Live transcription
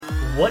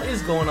What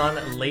is going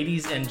on,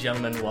 ladies and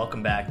gentlemen?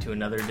 Welcome back to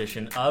another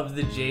edition of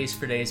the Jays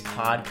for Days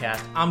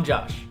podcast. I'm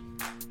Josh.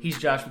 He's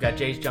Josh. We got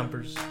Jays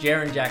Jumpers,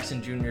 Jaron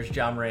Jackson Jr.'s,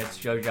 John Morant's,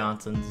 Joe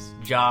Johnson's,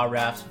 Ja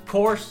Raffs. Of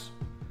course,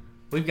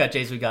 we've got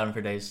Jays. We got him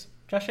for days.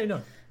 Josh, how you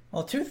doing?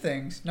 Well, two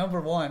things.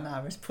 Number one,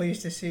 I was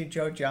pleased to see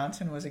Joe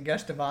Johnson was a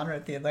guest of honor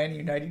at the Atlanta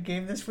United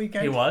game this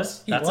weekend. He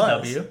was? That's a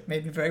W.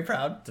 Made me very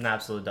proud. It's an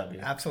absolute W.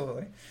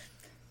 Absolutely.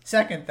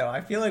 Second, though,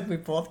 I feel like we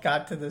both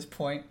got to this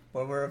point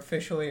where we're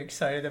officially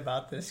excited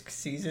about this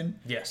season.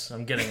 Yes,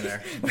 I'm getting there,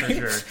 for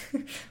sure.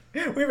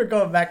 We were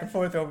going back and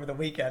forth over the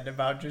weekend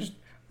about just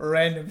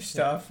random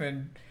stuff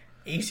and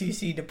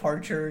ACC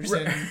departures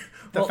and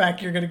the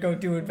fact you're going to go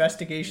do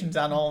investigations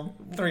on all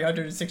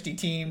 360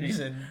 teams.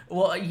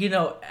 Well,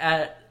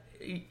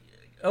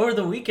 over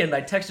the weekend,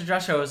 I texted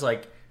Josh. I was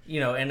like,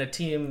 and a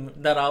team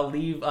that I'll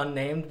leave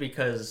unnamed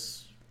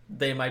because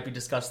they might be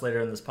discussed later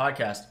in this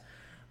podcast.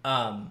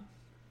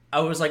 I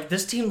was like,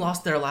 this team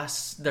lost their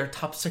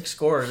top six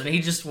scorers, and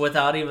he just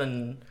without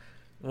any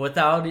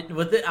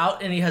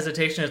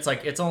hesitation, it's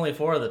like it's only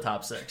four of the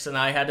top six, and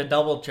I had to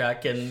double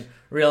check and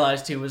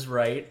realized he was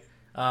right.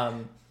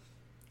 And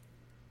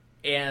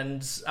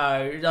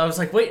I was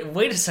like,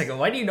 wait a second,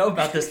 why do you know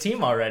about this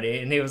team already?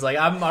 And he was like,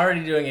 I'm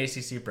already doing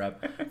ACC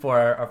prep for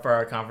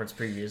our conference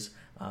previews.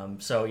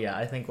 So yeah,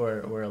 I think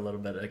we're a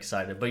little bit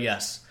excited, but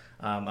yes.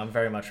 I'm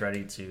very much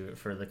ready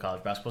for the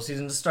college basketball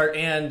season to start,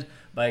 and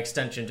by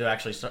extension to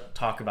actually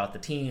talk about the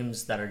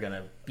teams that are going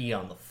to be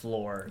on the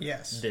floor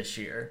this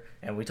year.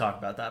 And we talk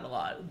about that a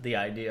lot. The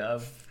idea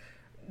of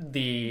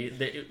we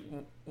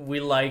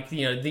like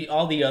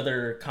all the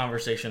other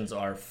conversations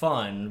are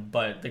fun,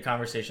 but the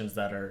conversations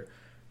that are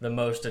the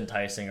most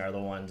enticing are the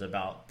ones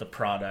about the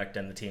product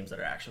and the teams that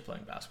are actually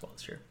playing basketball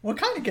this year. We're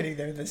kind of getting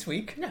there this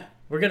week. Yeah,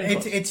 we're getting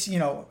close. It's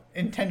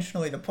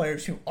intentionally the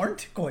players who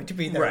aren't going to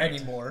be there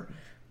anymore.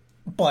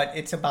 But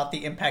it's about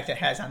the impact it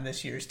has on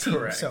this year's team.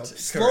 Correct. So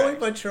slowly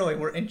but surely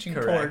we're inching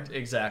toward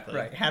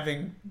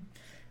having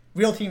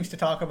real teams to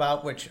talk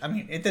about, which, I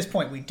mean, at this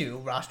point we do.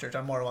 Rosters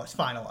are more or less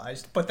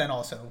finalized, but then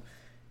also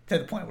to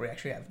the point where we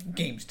actually have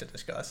games to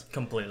discuss.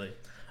 Completely.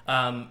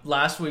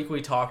 Last week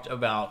we talked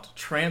about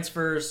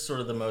transfers, sort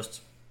of the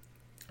most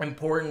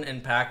important,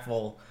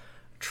 impactful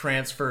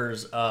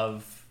transfers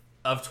of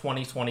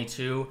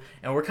 2022,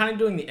 and we're kind of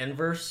doing the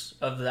inverse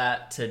of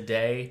that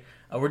today.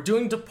 We're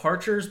doing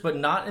departures, but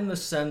not in the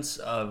sense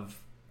of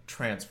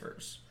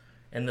transfers.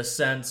 In the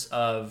sense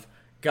of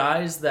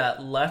guys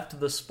that left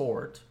the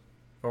sport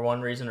for one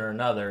reason or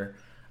another.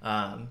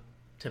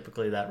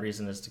 Typically that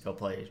reason is to go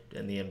play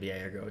in the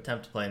NBA or go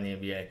attempt to play in the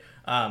NBA.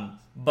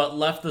 But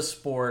left the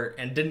sport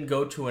and didn't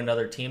go to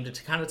another team to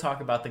kind of talk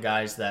about the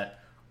guys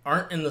that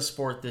aren't in the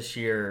sport this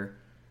year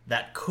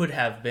that could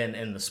have been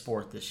in the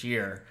sport this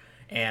year.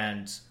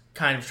 And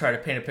kind of try to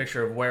paint a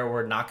picture of where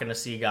we're not going to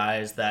see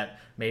guys that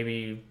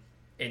maybe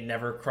it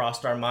never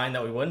crossed our mind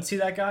that we wouldn't see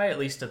that guy, at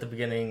least at the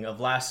beginning of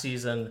last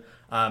season,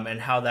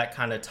 and how that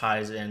kind of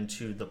ties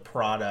into the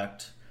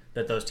product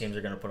that those teams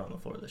are going to put on the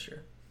floor this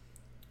year.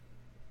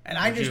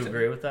 And Would you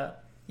agree with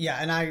that? Yeah,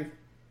 and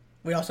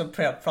we also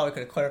probably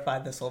could have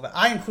clarified this a little bit.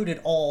 I included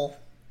all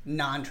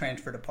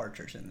non-transfer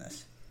departures in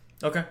this.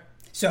 Okay.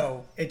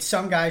 So it's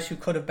some guys who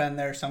could have been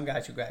there, some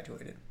guys who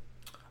graduated.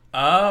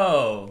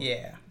 Oh.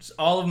 Yeah.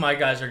 All of my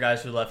guys are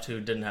guys who left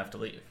who didn't have to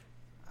leave.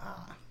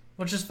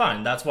 Which is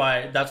fine. That's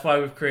why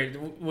we've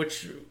created,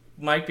 which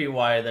might be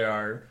why there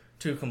are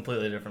two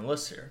completely different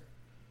lists here.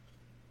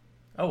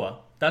 Oh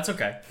well, that's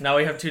okay. Now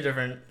we have two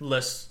different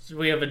lists.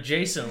 We have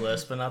adjacent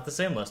lists, but not the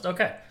same list.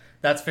 Okay,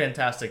 that's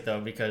fantastic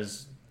though,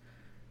 because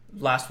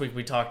last week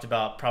we talked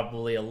about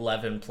probably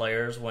 11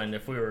 players, when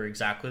if we were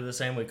exactly the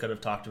same, we could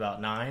have talked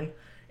about 9,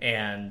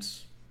 and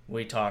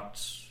we talked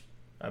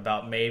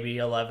about maybe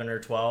 11 or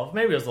 12.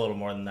 Maybe it was a little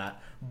more than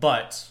that,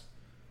 but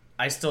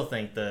I still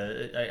think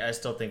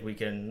we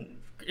can.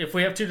 If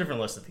we have two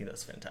different lists, I think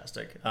that's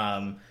fantastic,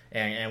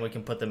 and we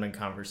can put them in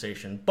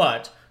conversation.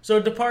 But so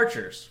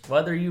departures,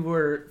 whether you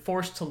were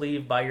forced to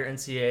leave by your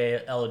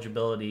NCAA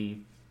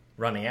eligibility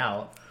running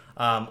out,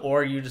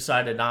 or you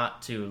decided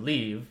not to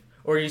leave,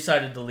 or you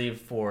decided to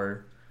leave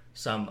for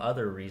some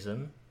other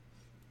reason,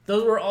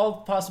 those were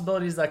all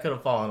possibilities that could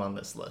have fallen on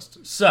this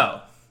list.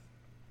 So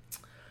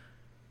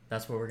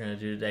that's what we're going to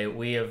do today.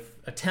 We have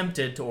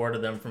attempted to order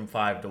them from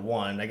 5 to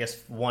 1. I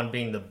guess 1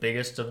 being the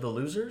biggest of the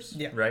losers.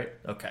 Yeah. Right?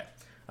 Okay.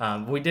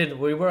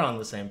 We were on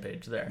the same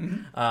page there.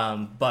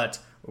 Mm-hmm. But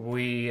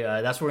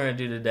that's what we're going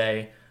to do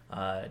today.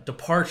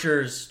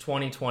 Departures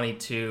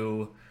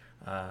 2022.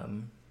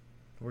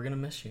 We're going to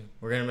miss you.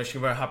 We're going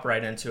to hop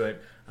right into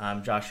it.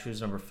 Josh,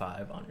 who's number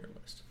 5 on your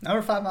list?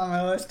 Number 5 on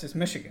my list is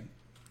Michigan.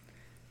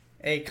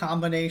 A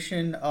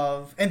combination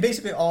of, and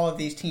basically all of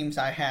these teams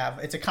I have,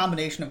 it's a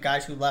combination of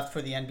guys who left for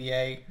the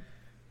NBA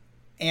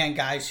and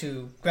guys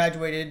who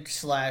graduated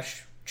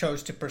 /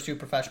 chose to pursue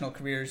professional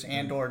careers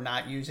and or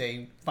not use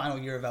a final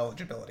year of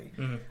eligibility.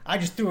 Mm-hmm. I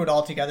just threw it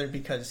all together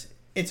because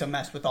it's a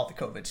mess with all the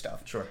COVID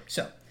stuff. Sure.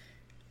 So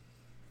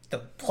the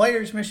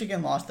players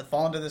Michigan lost that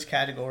fall into this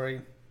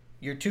category,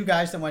 your 2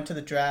 guys that went to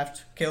the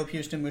draft, Caleb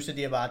Houston, Moussa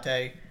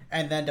Diabate,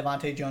 And then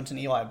Devontae Jones and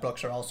Eli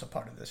Brooks are also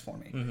part of this for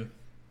me. Mm-hmm.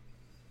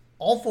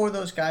 All four of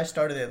those guys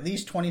started at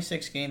least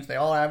 26 games. They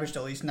all averaged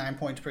at least 9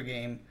 points per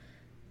game.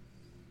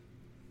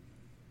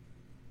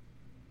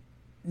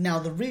 Now,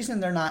 the reason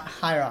they're not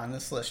higher on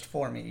this list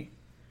for me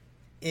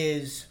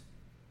is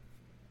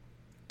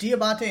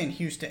Diabate and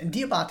Houston. And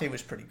Diabate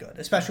was pretty good,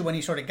 especially when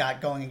he sort of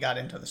got going and got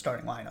into the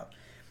starting lineup.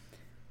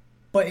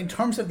 But in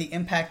terms of the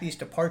impact these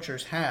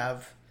departures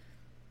have,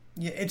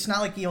 it's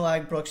not like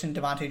Eli Brooks and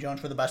Devontae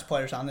Jones were the best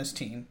players on this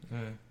team.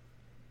 Mm.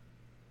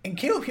 And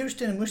Caleb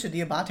Houston and Moussa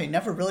Diabate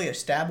never really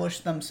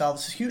established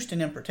themselves,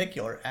 Houston in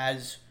particular,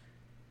 as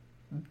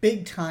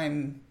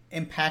big-time,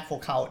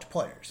 impactful college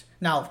players.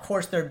 Now, of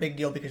course, they're a big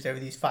deal because they were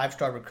these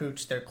 5-star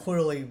recruits. They're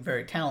clearly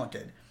very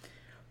talented.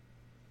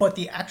 But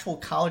the actual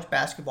college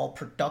basketball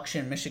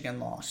production Michigan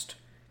lost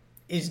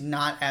is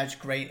not as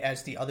great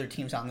as the other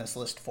teams on this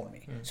list for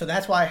me. Mm. So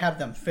that's why I have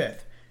them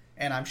 5th.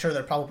 And I'm sure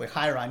they're probably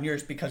higher on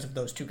yours because of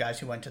those two guys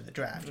who went to the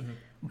draft. Mm-hmm.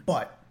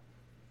 But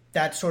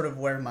that's sort of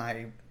where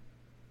my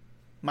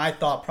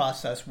thought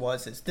process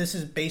was, is this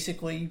is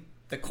basically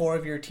the core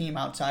of your team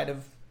outside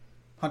of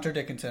Hunter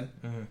Dickinson.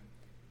 Mm-hmm.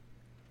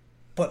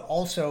 But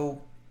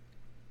also,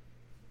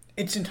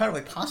 it's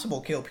entirely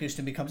possible Caleb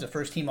Houston becomes a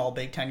first-team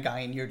All-Big Ten guy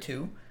in year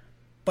 2.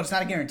 But it's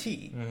not a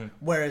guarantee. Mm-hmm.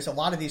 Whereas a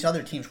lot of these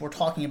other teams, we're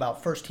talking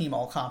about first-team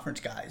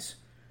All-Conference guys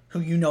who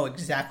you know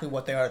exactly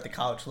what they are at the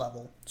college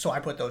level. So I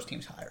put those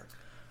teams higher.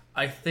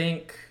 I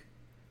think,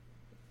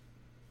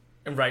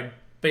 right,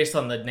 based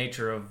on the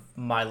nature of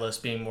my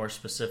list being more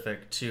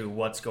specific to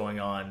what's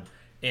going on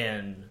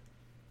in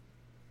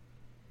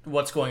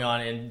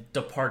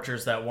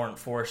departures that weren't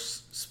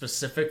forced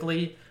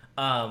specifically,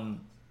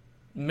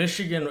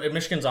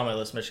 Michigan's on my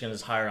list. Michigan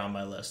is higher on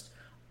my list.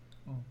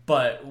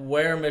 But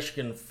where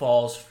Michigan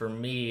falls for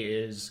me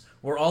is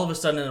we're all of a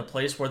sudden in a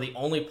place where the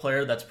only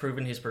player that's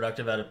proven he's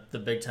productive at the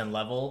Big Ten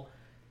level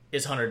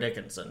is Hunter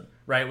Dickinson,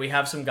 right? We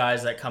have some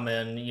guys that come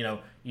in,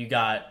 you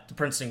got the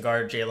Princeton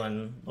guard,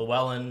 Jalen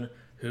Llewellyn,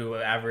 who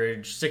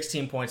averaged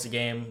 16 points a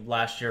game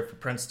last year for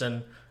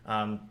Princeton,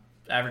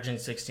 averaging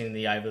 16 in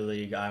the Ivy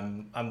League.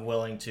 I'm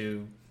willing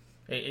to,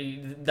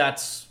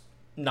 that's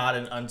not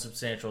an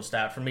unsubstantial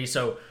stat for me.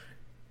 So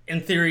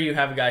in theory, you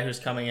have a guy who's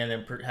coming in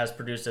and has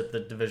produced at the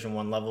Division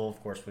I level.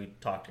 Of course, we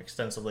talked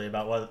extensively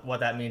about what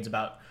that means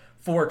about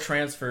 4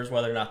 transfers,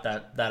 whether or not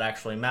that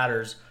actually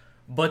matters.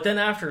 But then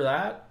after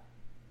that,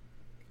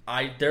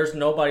 there's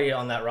nobody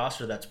on that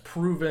roster that's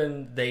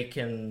proven they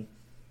can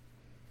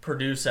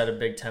produce at a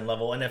Big Ten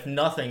level. And if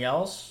nothing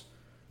else,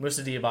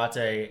 Moussa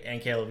Diabate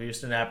and Caleb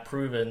Houston have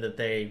proven that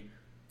they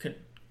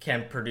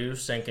can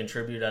produce and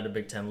contribute at a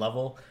Big Ten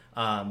level,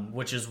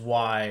 which is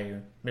why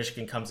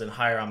Michigan comes in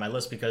higher on my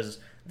list, because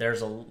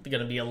there's going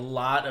to be a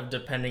lot of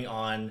depending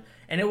on,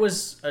 and it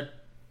was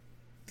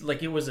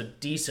a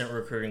decent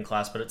recruiting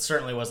class, but it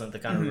certainly wasn't the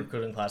kind of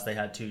recruiting class they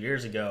had 2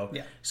 years ago.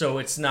 Yeah. So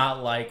it's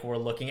not like we're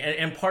looking,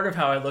 and part of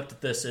how I looked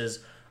at this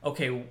is,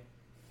 okay,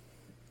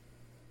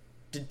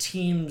 did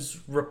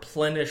teams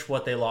replenish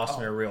what they lost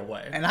in a real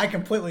way? And I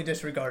completely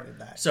disregarded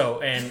that.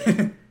 So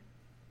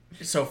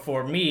so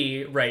for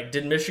me, right,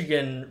 did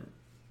Michigan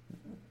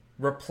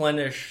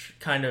replenish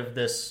kind of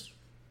this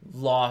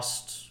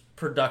lost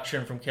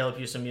production from Caleb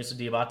Houston, Moussa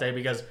Diabate?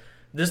 Because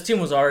this team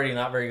was already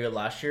not very good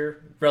last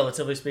year,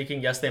 relatively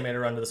speaking. Yes, they made a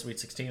run to the Sweet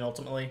 16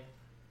 ultimately.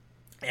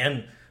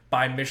 And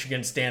by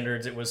Michigan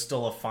standards, it was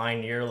still a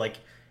fine year. Like,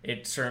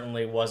 it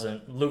certainly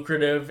wasn't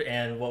lucrative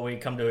and what we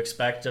come to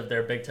expect of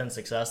their Big Ten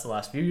success the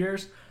last few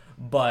years.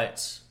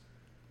 But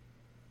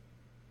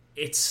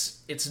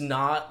it's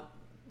not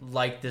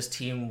like this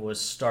team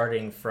was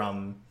starting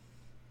from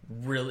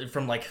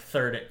like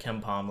 3rd at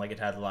KenPom like it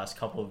had the last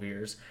couple of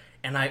years.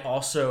 And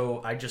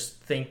I just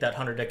think that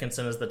Hunter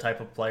Dickinson is the type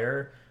of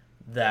player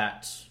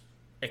that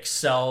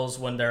excels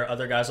when there are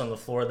other guys on the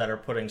floor that are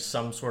putting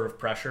some sort of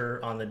pressure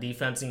on the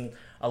defense and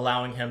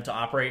allowing him to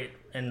operate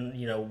in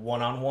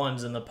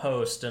one-on-ones in the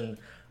post. And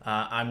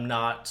I'm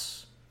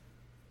not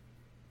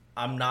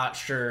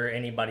sure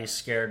anybody's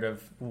scared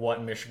of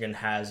what Michigan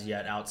has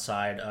yet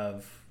outside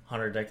of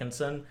Hunter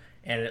Dickinson.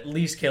 And at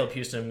least Caleb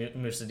Houston and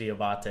Moussa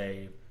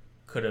Diabate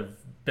could have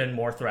been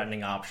more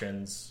threatening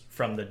options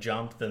from the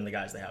jump than the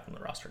guys they have on the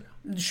roster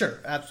now. Sure,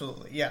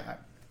 absolutely, yeah.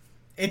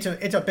 It's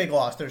a big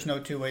loss. There's no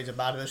two ways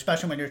about it,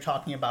 especially when you're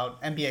talking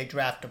about NBA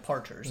draft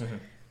departures.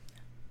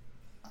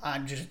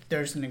 Mm-hmm.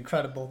 There's an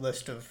incredible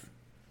list of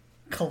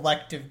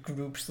collective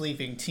groups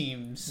leaving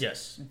teams.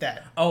 Yes.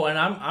 That. Oh, and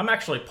I'm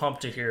actually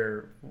pumped to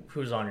hear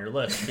who's on your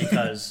list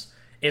because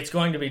it's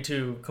going to be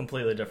 2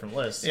 completely different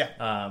lists.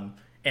 Yeah.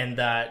 And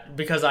that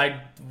because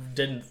I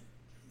didn't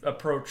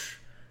approach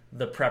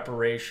the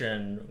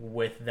preparation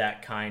with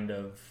that kind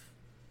of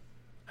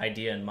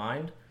idea in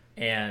mind,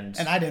 and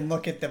I didn't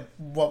look at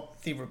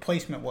what the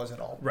replacement was at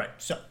all. Right.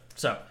 So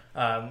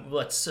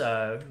let's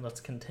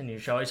continue,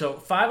 shall we? So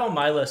 5 on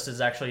my list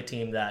is actually a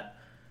team that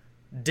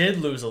did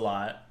lose a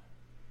lot,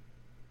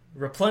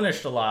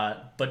 replenished a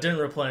lot, but didn't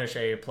replenish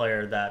a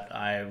player that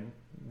I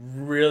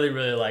really,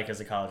 really like as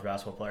a college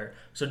basketball player.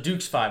 So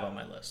Duke's 5 on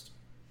my list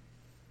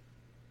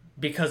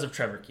because of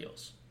Trevor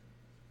Keels.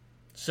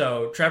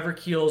 So Trevor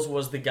Keels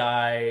was the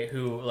guy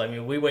who, I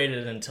mean, we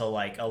waited until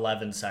like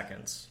 11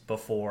 seconds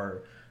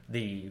before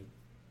the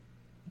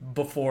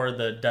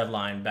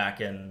deadline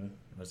back in,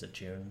 was it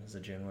June? Is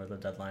it June where the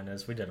deadline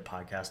is? We did a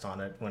podcast on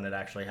it when it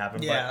actually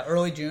happened. Yeah, but,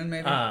 early June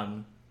maybe.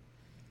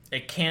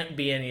 It can't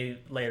be any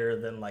later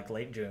than like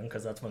late June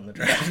because that's when the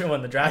draft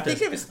I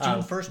think it was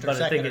June 1st or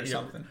 2nd or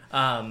something.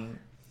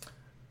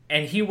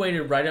 And he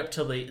waited right up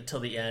till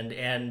the end,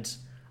 and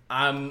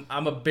I'm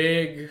a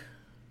big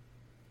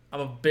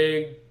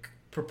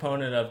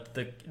proponent of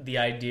the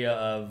idea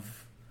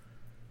of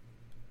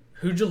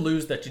who'd you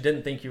lose that you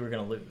didn't think you were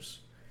going to lose.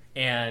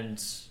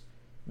 And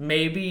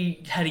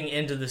maybe heading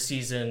into the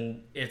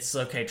season, it's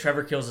okay,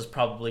 Trevor Keels is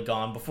probably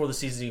gone before the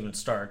season even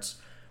starts.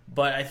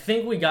 But I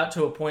think we got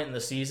to a point in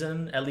the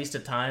season, at least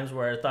at times,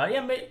 where I thought,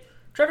 yeah,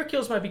 Trevor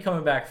Keels might be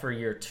coming back for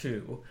year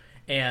 2.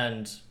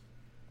 And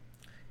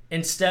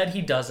instead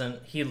he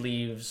doesn't. He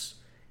leaves.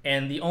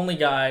 And the only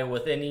guy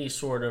with any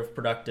sort of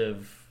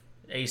productive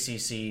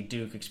ACC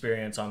Duke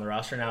experience on the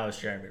roster now is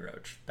Jeremy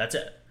Roach. That's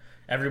it.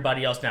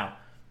 Everybody else now,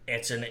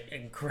 it's an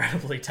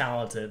incredibly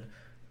talented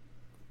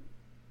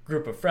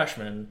group of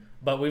freshmen,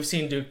 but we've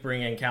seen Duke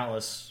bring in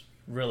countless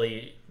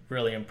really,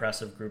 really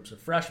impressive groups of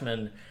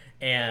freshmen,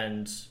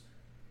 and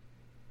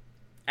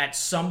at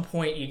some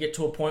point you get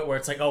to a point where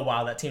it's like, oh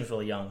wow, that team's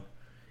really young.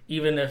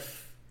 Even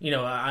if,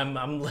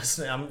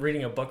 I'm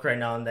reading a book right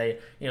now, and they,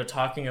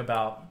 talking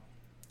about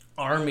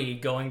Army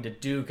going to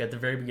Duke at the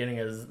very beginning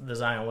of the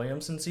Zion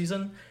Williamson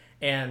season,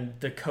 and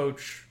the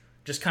coach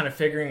just kind of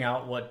figuring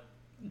out what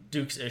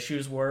Duke's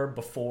issues were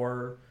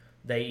before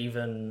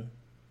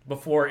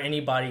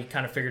anybody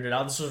kind of figured it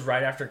out. This was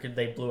right after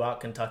they blew out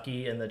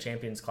Kentucky in the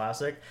Champions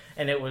Classic,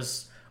 and it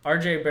was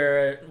RJ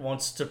Barrett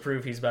wants to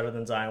prove he's better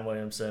than Zion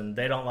Williamson.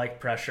 They don't like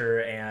pressure,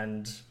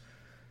 and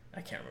I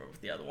can't remember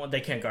the other one.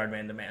 They can't guard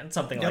man to man,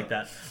 something like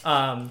that.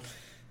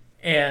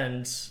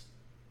 And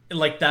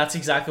like that's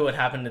exactly what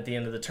happened at the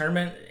end of the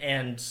tournament,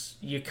 and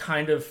you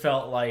kind of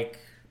felt like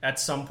at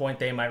some point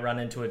they might run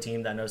into a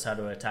team that knows how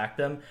to attack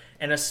them.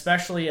 And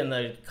especially in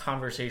the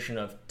conversation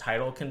of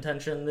title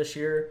contention this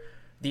year,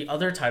 the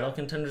other title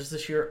contenders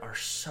this year are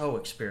so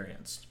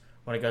experienced.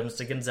 When it comes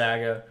to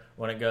Gonzaga,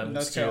 when it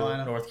comes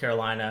to North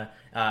Carolina,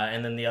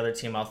 and then the other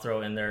team I'll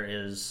throw in there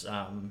is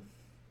I'm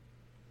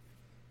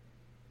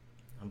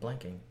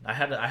blanking. I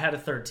had a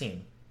third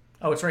team.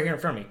 Oh, it's right here in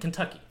front of me,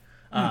 Kentucky.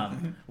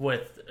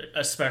 With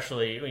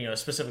especially,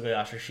 specifically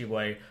Oscar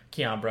Tshiebwe,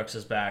 Keon Brooks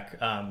is back.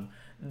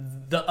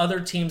 The other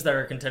teams that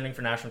are contending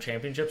for national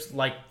championships,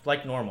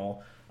 like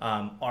normal,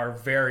 are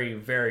very,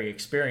 very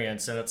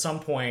experienced. And at some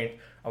point,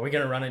 are we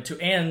going to run into...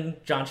 And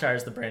John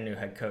Shire's the brand new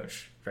head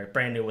coach, right?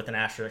 Brand new with an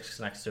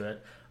asterisk next to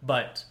it.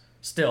 But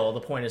still,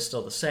 the point is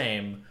still the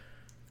same.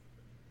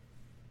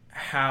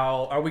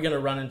 How are we going to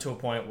run into a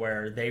point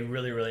where they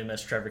really, really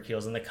miss Trevor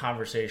Keels and the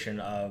conversation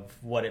of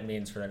what it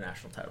means for their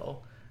national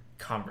title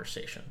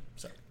conversation?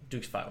 So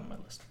Duke's 5 on my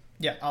list.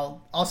 Yeah,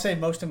 I'll say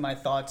most of my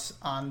thoughts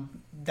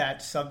on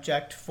that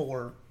subject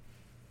for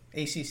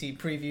ACC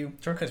preview,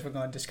 because we're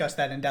going to discuss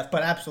that in depth.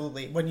 But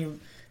absolutely,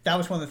 that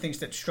was one of the things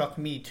that struck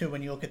me too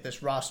when you look at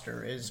this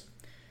roster is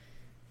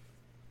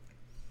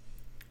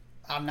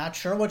I'm not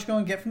sure what you're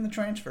going to get from the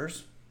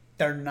transfers.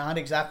 They're not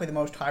exactly the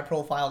most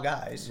high-profile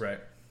guys,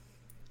 right?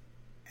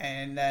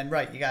 And then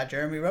you got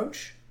Jeremy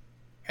Roach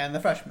and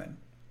the freshmen,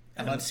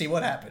 and let's see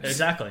what happens.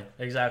 Exactly.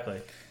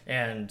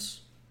 And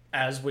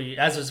as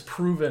is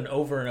proven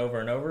over and over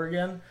and over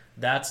again,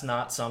 that's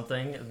not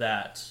something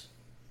that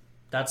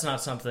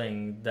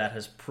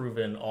has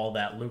proven all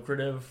that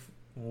lucrative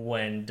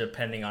when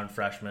depending on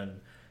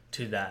freshmen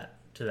to that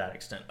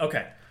extent.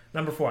 Okay,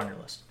 number 4 on your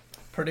list.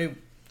 Purdue.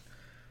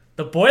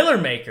 The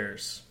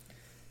Boilermakers.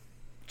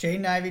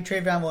 Jaden Ivey,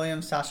 Travion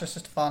Williams, Sasha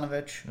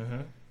Stefanovic.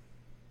 Mm-hmm.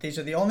 These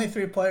are the only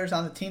 3 players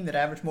on the team that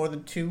average more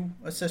than 2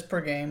 assists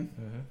per game.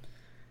 Mm-hmm.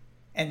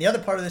 And the other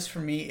part of this for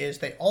me is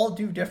they all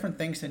do different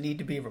things that need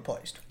to be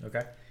replaced.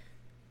 Okay.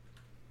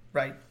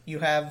 Right. You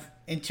have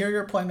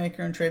interior playmaker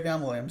in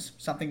Travion Williams,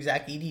 something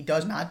Zach Edey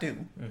does not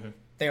do. Mm-hmm.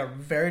 They are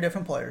very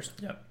different players.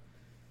 Yep.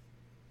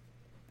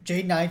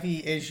 Jaden Ivey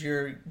is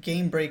your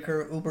game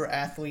breaker, uber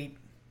athlete,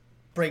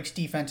 breaks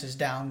defenses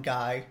down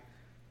guy.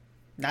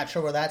 Not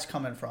sure where that's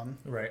coming from.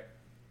 Right.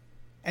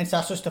 And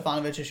Sasha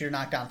Stefanovic is your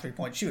knockdown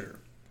 3-point shooter.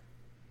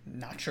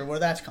 Not sure where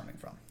that's coming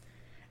from.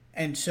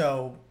 And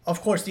so,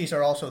 of course, these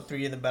are also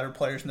 3 of the better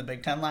players in the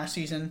Big Ten last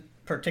season,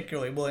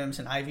 particularly Williams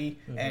and Ivey.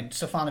 Mm-hmm. And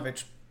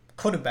Stefanovic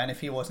could have been if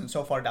he wasn't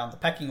so far down the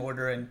pecking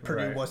order and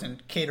Purdue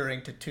wasn't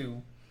catering to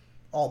 2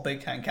 all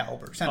Big Ten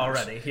caliber centers.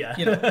 Already,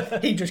 yeah.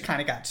 He just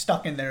kind of got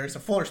stuck in there as a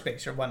floor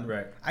spacer when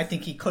I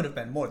think he could have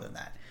been more than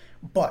that.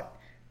 But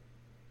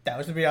that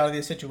was the reality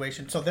of the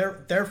situation. So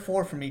they're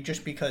 4 for me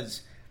just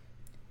because,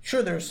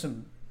 sure, there's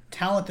some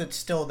talent that's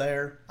still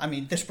there. I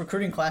mean, this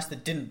recruiting class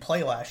that didn't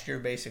play last year,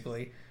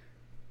 basically,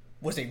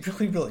 was a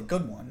really, really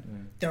good one.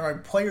 Mm. There are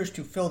players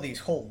to fill these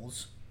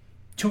holes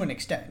to an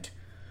extent.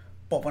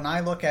 But when I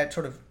look at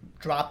sort of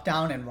drop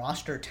down and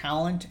roster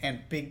talent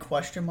and big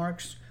question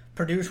marks,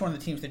 Purdue's one of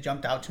the teams that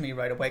jumped out to me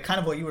right away. Kind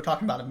of what you were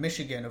talking about in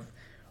Michigan of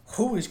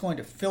who is going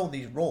to fill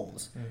these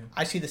roles? Mm-hmm.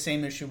 I see the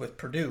same issue with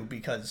Purdue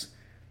because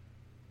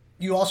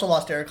you also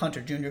lost Eric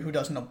Hunter Jr., who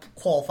doesn't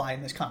qualify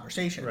in this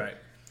conversation. Right.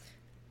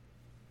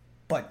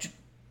 But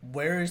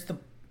where is the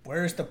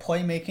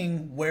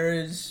playmaking? Where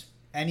is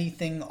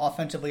anything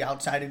offensively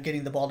outside of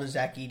getting the ball to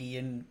Zach Edey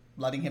and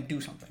letting him do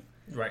something?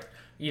 Right.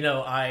 We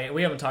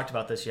haven't talked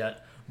about this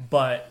yet,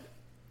 but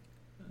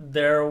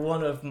they're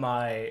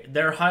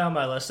high on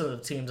my list of the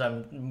teams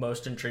I'm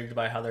most intrigued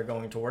by how they're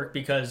going to work,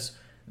 because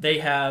they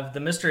have the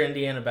Mr.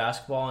 Indiana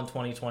basketball in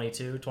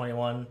 2022,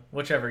 21,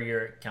 whichever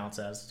year it counts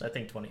as. I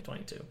think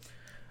 2022.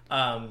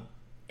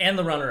 And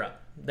the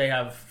runner-up. They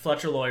have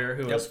Fletcher Lawyer,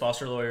 who is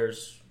Foster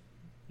Lawyer's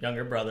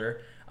younger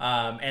brother.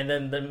 And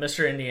then the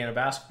Mr. Indiana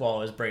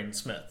basketball is Braden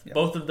Smith. Yep.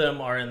 Both of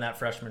them are in that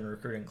freshman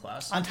recruiting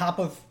class. On top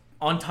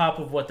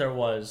of what there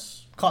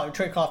was...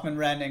 Trey Kaufman,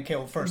 Wren, and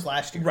Caleb First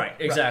last year. Right,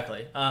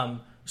 exactly. Right.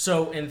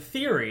 So in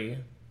theory,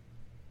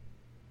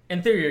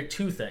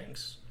 two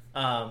things.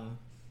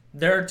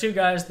 There are two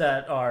guys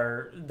that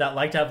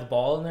like to have the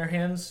ball in their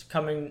hands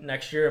coming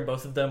next year, and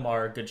both of them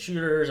are good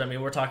shooters. I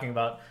mean, we're talking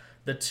about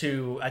the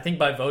two, I think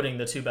by voting,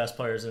 the two best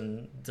players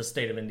in the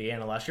state of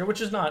Indiana last year,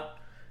 which is not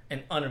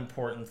an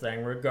unimportant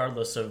thing,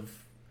 regardless of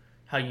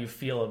how you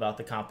feel about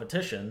the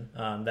competition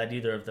that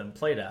either of them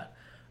played at.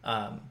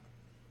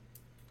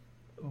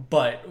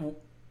 But,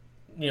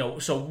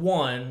 so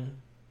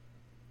one,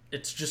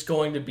 it's just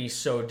going to be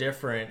so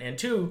different. And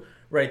two,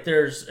 right,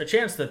 there's a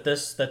chance that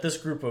this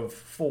group of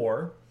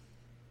four,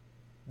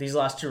 these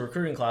last two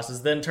recruiting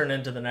classes, then turn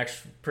into the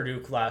next Purdue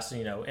class,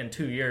 in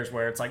 2 years,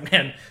 where it's like,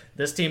 man,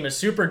 this team is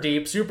super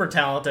deep, super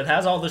talented,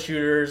 has all the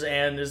shooters,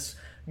 and is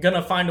going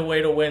to find a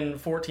way to win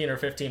 14 or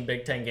 15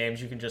 Big Ten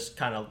games. You can just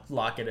kind of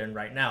lock it in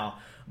right now.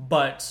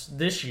 But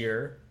this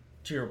year,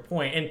 to your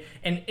point,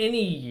 and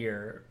any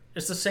year,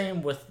 it's the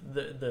same with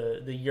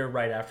the year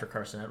right after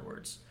Carson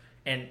Edwards.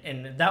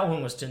 And that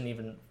one was to an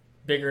even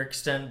bigger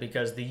extent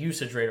because the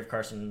usage rate of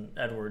Carson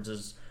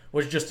Edwards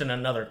was just in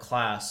another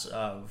class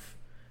of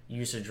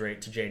usage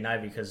rate to Jaden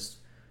Ivey, because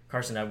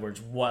Carson Edwards,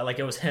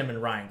 it was him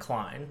and Ryan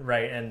Klein,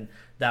 right? And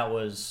that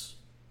was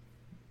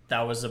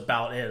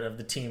about it of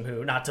the team,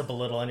 who, not to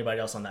belittle anybody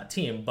else on that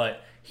team,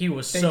 but he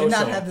was they so did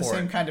not important. Have the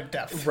same kind of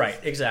depth. Right,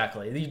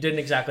 exactly. You didn't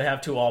exactly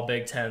have two all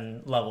Big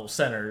Ten level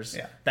centers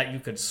that you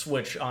could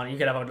switch on. You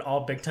could have an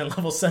all Big Ten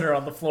level center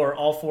on the floor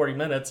all 40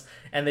 minutes,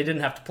 and they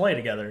didn't have to play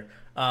together.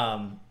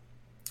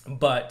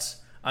 But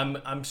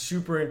I'm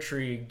super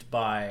intrigued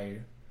by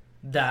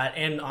that,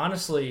 and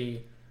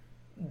honestly,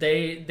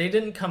 they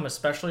didn't come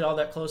especially all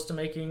that close to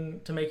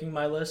making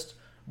my list.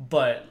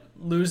 But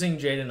losing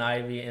Jaden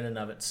Ivey in and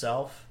of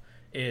itself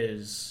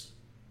is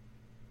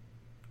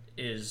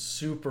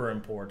super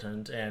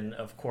important, and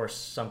of course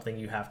something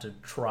you have to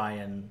try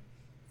and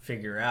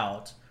figure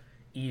out,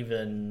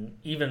 even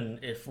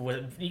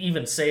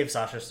save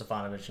Sasha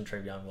Stefanovic and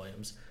Travion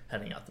Williams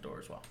heading out the door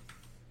as well.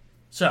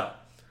 So,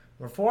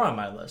 number 4 on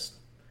my list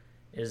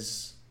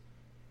is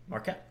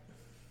Marquette,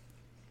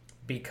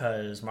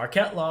 because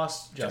Marquette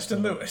lost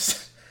Justin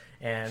Lewis.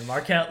 And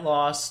Marquette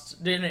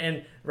lost,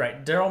 and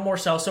right, Daryl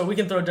Morcell. So we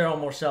can throw Daryl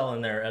Morcell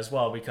in there as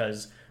well,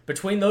 because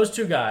between those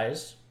two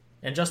guys,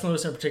 and Justin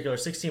Lewis in particular,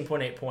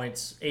 16.8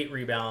 points, 8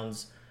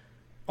 rebounds,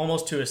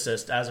 almost 2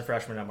 assists as a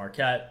freshman at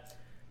Marquette.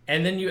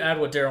 And then you add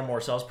what Daryl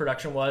Morcell's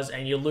production was,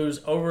 and you lose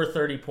over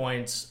 30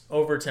 points,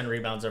 over 10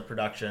 rebounds of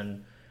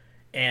production.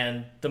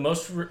 And the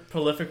most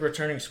prolific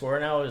returning scorer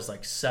now is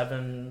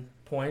 7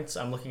 points.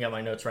 I'm looking at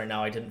my notes right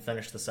now. I didn't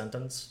finish the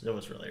sentence. It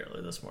was really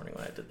early this morning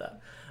when I did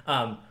that.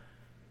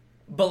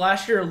 But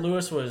last year,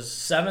 Lewis was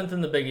 7th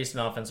in the Big East in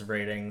offensive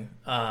rating,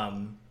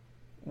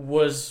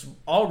 was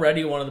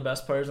already one of the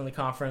best players in the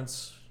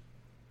conference,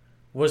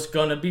 was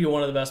going to be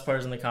one of the best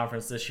players in the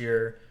conference this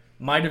year,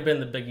 might have been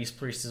the Big East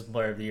preseason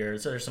player of the year.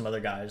 So there's some other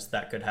guys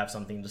that could have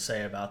something to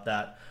say about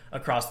that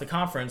across the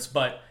conference,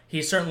 but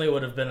he certainly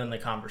would have been in the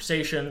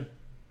conversation.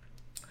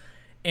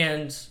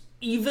 And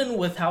even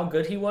with how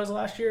good he was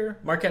last year,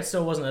 Marquette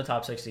still wasn't a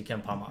top 60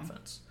 KenPom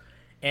offense.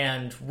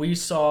 And we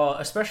saw,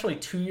 especially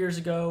 2 years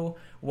ago,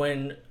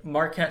 when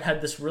Marquette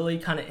had this really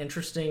kind of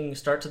interesting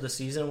start to the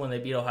season when they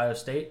beat Ohio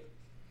State.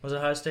 Was it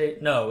Ohio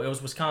State? No, it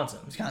was Wisconsin.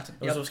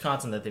 It was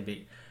Wisconsin that they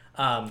beat.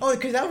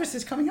 Because that was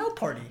his coming out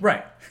party.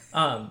 Right.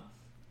 And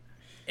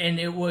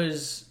there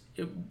was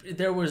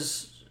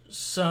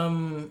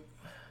some...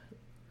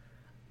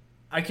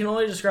 I can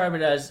only describe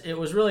it as it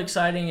was really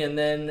exciting, and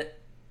then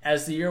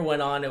as the year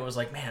went on, it was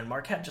like, man,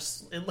 Marquette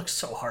it looks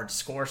so hard to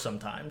score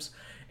sometimes.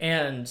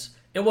 And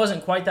it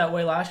wasn't quite that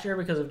way last year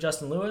because of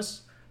Justin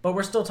Lewis, but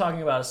we're still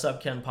talking about a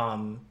sub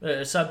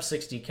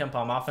 60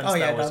 KenPom offense. Oh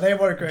yeah, they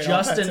were great.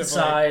 Just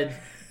inside,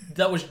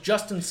 that was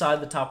just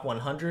inside the top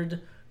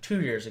 100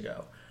 2 years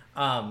ago.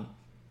 And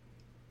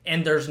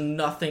there's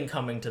nothing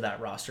coming to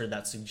that roster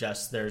that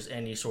suggests there's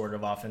any sort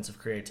of offensive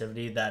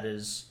creativity that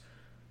is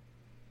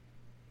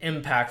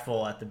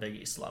impactful at the Big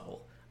East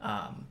level.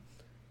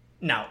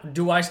 Now,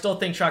 do I still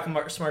think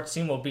Shaka Smart's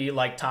team will be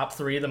top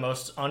 3, the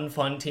most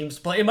unfun teams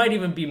to play? It might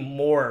even be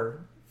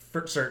more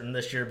for certain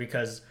this year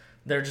because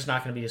they're just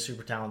not going to be a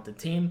super talented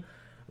team.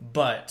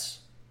 But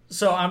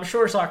so I'm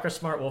sure Soccer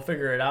Smart will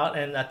figure it out,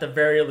 and at the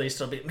very least,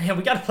 it'll be, man,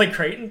 we got to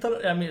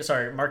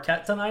play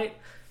Marquette tonight.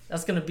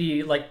 That's going to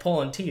be like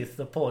pulling teeth,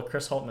 to pull a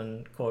Chris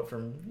Holtman quote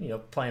from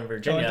playing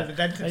Virginia. Going to the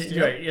dentist.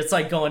 Right. It's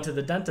like going to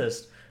the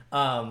dentist.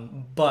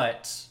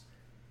 But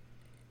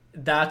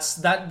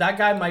that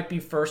guy might be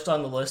first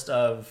on the list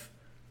of.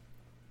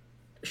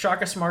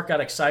 Shaka Smart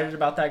got excited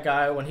about that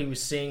guy when he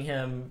was seeing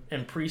him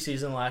in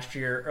preseason last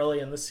year, early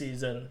in the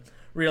season,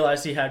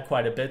 realized he had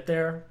quite a bit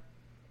there.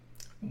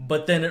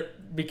 But then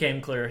it became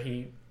clear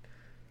he,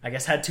 I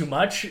guess, had too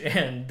much,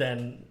 and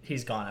then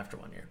he's gone after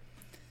 1 year.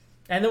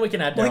 And then we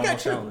can add Darryl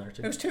Morsell in there,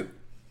 too. It was 2.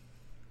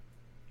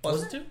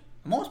 Was it 2?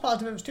 I'm almost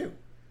positive it was 2.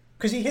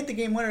 Because he hit the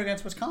game winner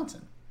against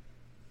Wisconsin.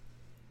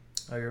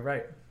 Oh, you're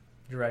right.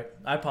 You're right.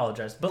 I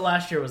apologize. But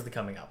last year was the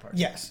coming out part.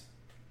 Yes.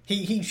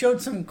 He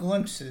showed some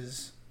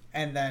glimpses,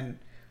 and then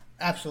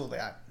absolutely.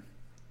 That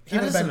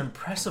is an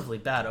impressively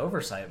bad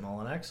oversight,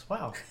 Molinex.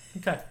 Wow.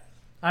 Okay.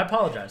 I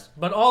apologize.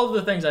 But all of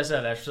the things I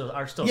said are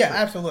still yeah, true.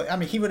 Absolutely. I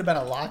mean, he would have been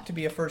a lock to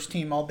be a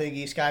first-team All-Big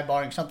East guy,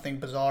 barring something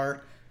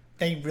bizarre.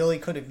 They really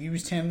could have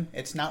used him.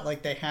 It's not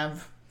like they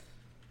have,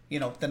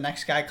 the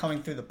next guy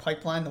coming through the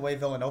pipeline the way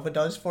Villanova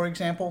does, for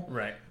example.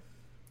 Right.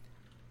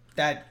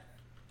 That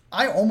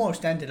I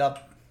almost ended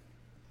up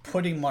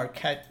putting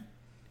Marquette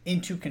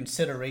into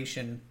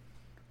consideration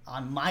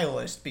on my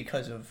list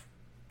because of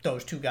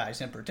those two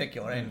guys in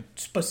particular, and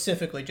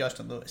specifically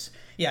Justin Lewis.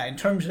 Yeah, in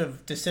terms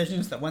of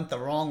decisions that went the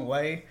wrong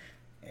way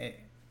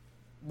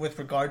with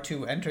regard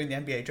to entering the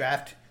NBA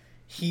draft,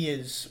 he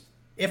is,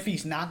 if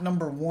he's not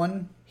number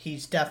 1,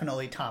 he's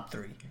definitely top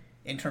 3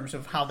 in terms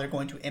of how they're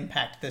going to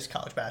impact this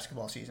college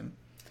basketball season.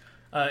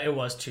 It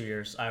was 2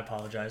 years. I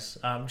apologize.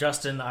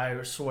 Justin,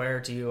 I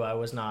swear to you I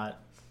was not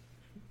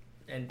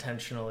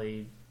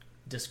intentionally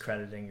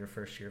discrediting your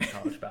first year of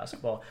college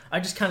basketball. I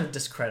just kind of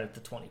discredit the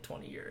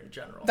 2020 year in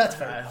general. That's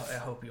fair. I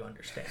hope you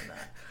understand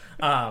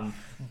that.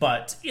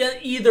 But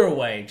either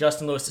way,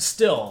 Justin Lewis is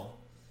still,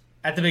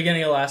 at the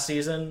beginning of last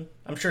season,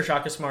 I'm sure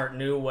Shaka Smart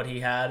knew what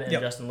he had in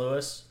Justin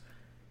Lewis,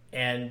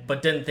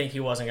 but didn't think he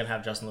wasn't going to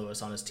have Justin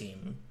Lewis on his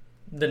team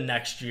the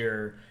next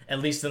year, at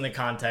least in the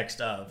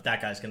context of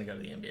that guy's going to go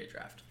to the NBA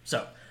draft.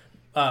 So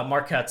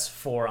Marquette's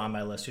 4 on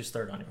my list. Who's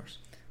 3rd on yours?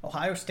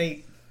 Ohio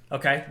State.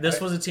 Okay, this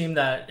was a team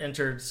that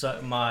entered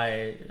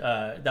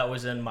that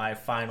was in my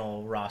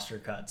final roster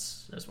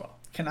cuts as well.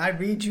 Can I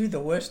read you the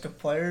list of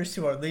players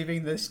who are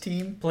leaving this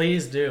team?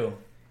 Please do.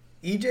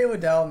 E.J.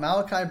 Liddell,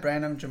 Malachi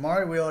Branham,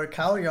 Jamari Wheeler,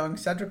 Kyle Young,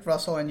 Cedric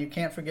Russell, and you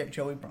can't forget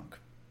Joey Brunk.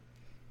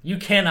 You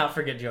cannot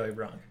forget Joey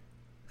Brunk.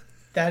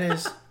 That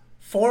is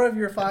 4 of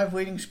your 5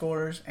 leading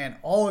scorers and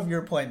all of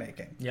your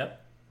playmaking.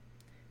 Yep.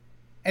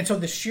 And so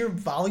the sheer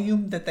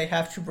volume that they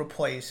have to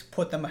replace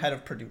put them ahead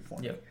of Purdue for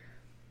me. Yep.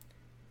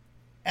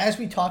 As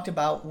we talked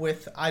about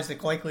with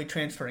Isaac likely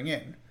transferring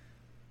in,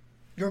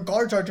 your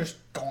guards are just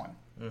gone.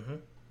 Mm-hmm.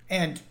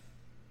 And,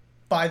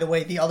 by the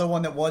way, the other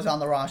one that was on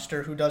the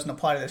roster who doesn't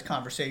apply to this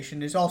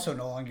conversation is also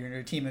no longer in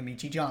your team,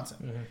 Amici Johnson.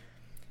 Mm-hmm.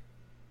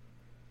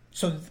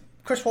 So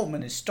Chris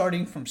Holtman is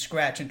starting from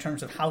scratch in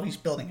terms of how he's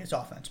building his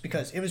offense,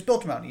 because it was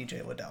built around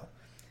E.J. Liddell.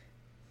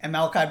 And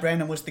Malachi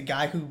Branham was the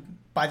guy who,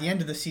 by the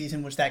end of the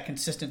season, was that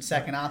consistent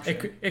second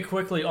option. It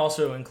quickly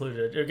also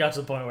included, it got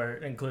to the point where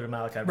it included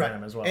Malachi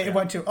Branham as well. It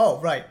went to,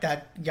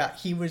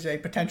 he was a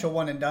potential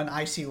one and done.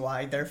 I see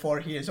why, therefore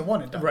he is a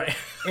one and done. Right.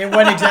 It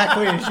went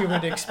exactly as you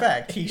would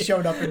expect. He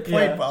showed up and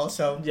played well,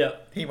 so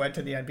he went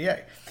to the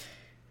NBA.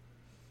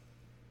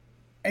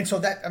 And so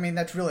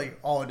that's really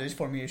all it is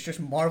for me. It's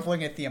just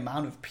marveling at the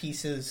amount of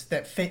pieces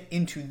that fit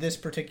into this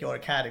particular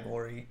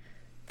category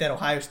that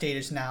Ohio State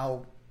is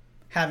now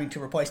having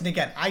to replace. And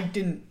again, I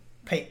didn't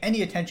pay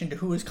any attention to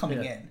who is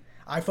coming in.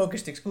 I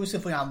focused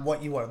exclusively on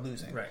what you are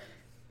losing. Right.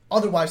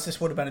 Otherwise, this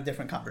would have been a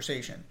different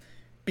conversation.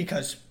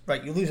 Because,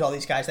 you lose all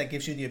these guys, that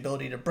gives you the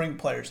ability to bring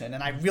players in.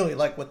 And I really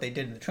like what they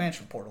did in the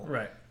transfer portal.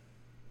 Right.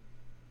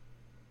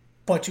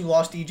 But you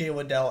lost E.J.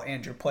 Liddell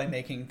and your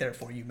playmaking,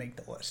 therefore you make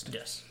the list.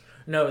 Yes.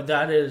 No,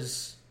 that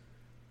is...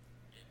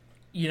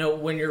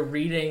 when you're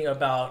reading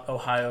about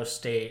Ohio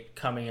State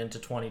coming into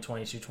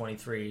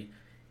 2022-23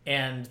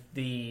 and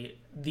the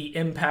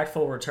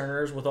impactful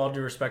returners, with all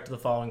due respect to the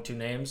following 2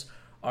 names,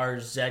 are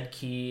Zed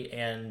Key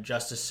and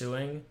Justice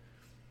Suing,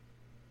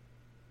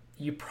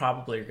 you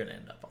probably are going to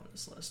end up on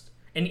this list.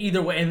 And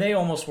either way, and they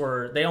were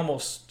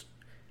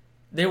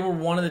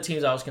one of the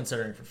teams I was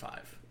considering for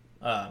 5.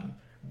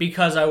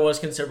 Because I was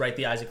considered,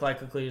 the Isaac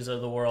Likely's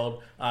of the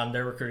world,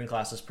 their recruiting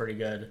class is pretty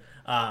good.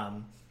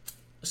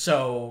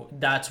 So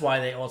that's why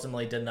they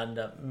ultimately didn't end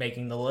up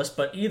making the list.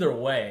 But either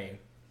way,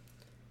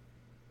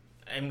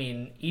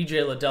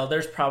 E.J. Liddell,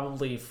 there's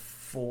probably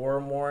 4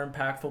 more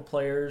impactful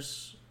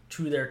players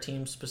to their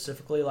team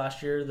specifically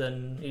last year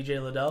than E.J.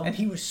 Liddell. And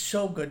he was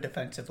so good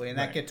defensively, and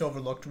that gets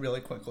overlooked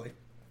really quickly.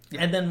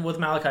 Yeah. And then with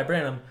Malachi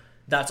Branham,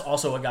 that's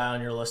also a guy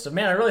on your list of,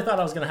 man, I really thought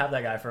I was going to have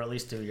that guy for at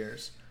least 2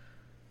 years.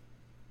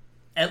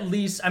 At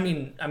least,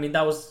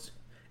 that was...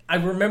 I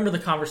remember the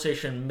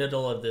conversation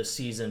middle of this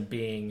season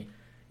being,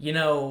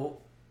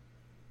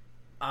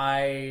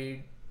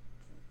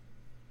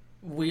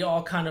 we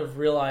all kind of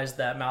realized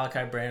that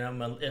Malachi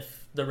Branham,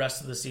 if the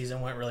rest of the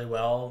season went really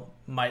well,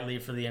 might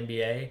leave for the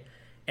NBA.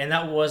 And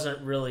that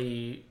wasn't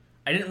really...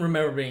 I didn't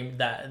remember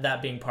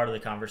that being part of the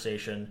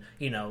conversation,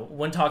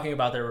 when talking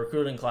about their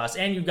recruiting class.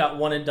 And you've got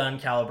one-and-done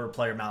caliber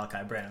player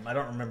Malachi Branham. I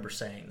don't remember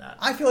saying that.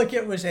 I feel like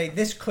it was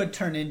this could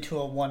turn into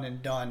a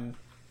one-and-done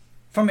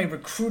from a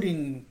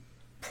recruiting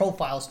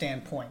profile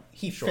standpoint.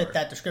 He fit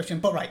that description.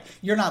 But, right,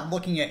 you're not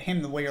looking at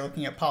him the way you're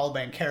looking at Paolo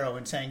Banchero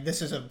and saying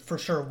this is a for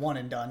sure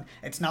one-and-done.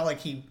 It's not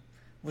like he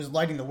was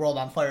lighting the world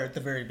on fire at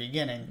the very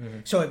beginning. Mm-hmm.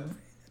 So,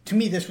 to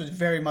me, this was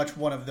very much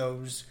one of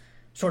those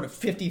sort of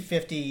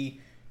 50-50...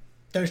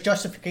 There's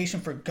justification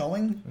for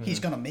going. Mm-hmm.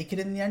 He's going to make it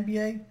in the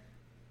NBA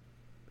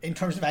in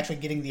terms of actually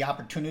getting the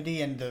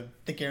opportunity and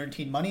the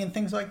guaranteed money and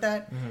things like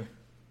that. Mm-hmm.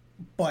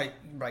 But,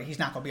 right, he's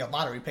not going to be a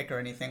lottery pick or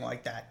anything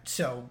like that.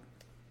 So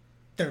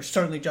there's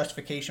certainly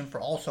justification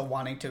for also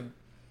wanting to...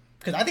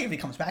 Because I think if he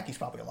comes back, he's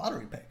probably a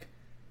lottery pick.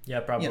 Yeah,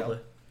 probably.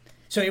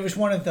 So it was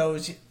one of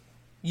those...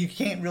 You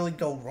can't really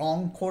go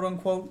wrong, quote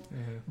unquote.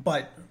 Mm-hmm.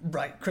 But,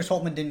 right, Chris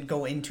Holtmann didn't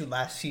go into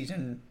last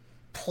season...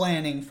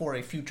 planning for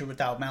a future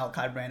without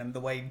Malachi Branham the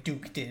way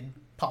Duke did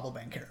Paolo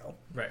Banchero.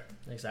 Right,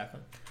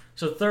 exactly.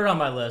 So third on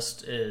my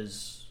list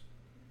is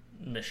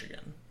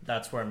Michigan.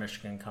 That's where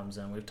Michigan comes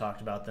in. We've talked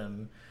about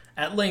them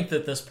at length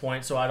at this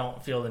point, so I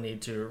don't feel the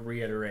need to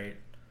reiterate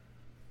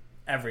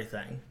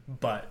everything.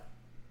 But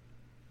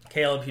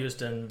Caleb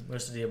Houston,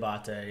 Moussa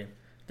Diabate,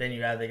 then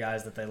you add the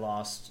guys that they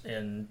lost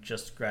in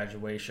just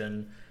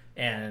graduation,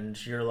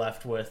 and you're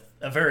left with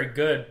a very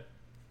good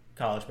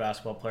college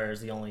basketball player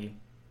is the only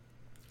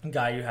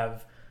guy you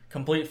have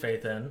complete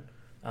faith in.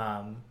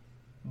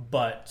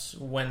 But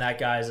when that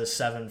guy is a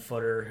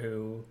 7-footer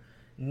who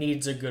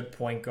needs a good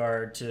point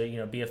guard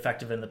to be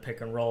effective in the pick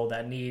and roll,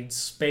 that needs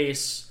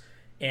space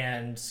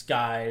and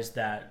guys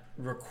that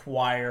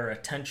require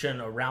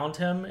attention around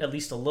him at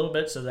least a little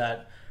bit, so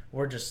that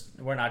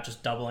we're not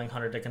just doubling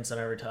Hunter Dickinson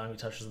every time he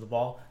touches the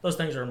ball. Those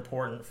things are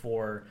important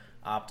for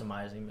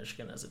optimizing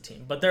Michigan as a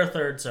team. But they're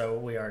third, so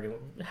we already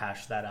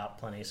hashed that out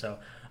plenty. So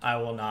I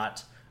will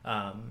not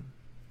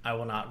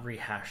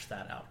rehash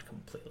that out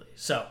completely.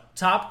 So,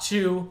 top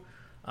two.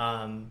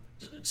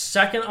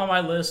 Second on my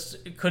list,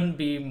 it couldn't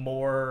be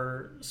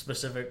more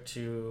specific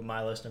to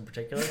my list in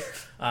particular.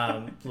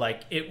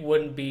 It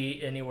wouldn't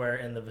be anywhere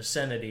in the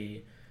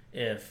vicinity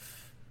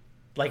if...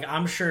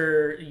 I'm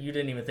sure you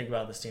didn't even think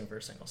about this team for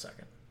a single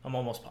second. I'm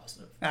almost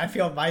positive. I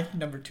feel my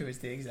number two is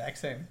the exact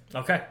same.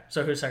 Okay.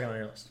 So, who's second on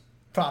your list?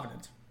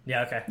 Providence.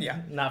 Yeah, okay.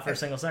 Yeah. Not for a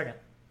single second.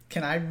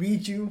 Can I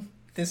read you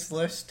this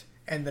list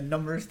and the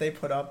numbers they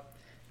put up?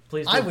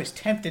 Please do. I was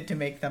tempted to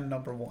make them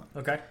number one.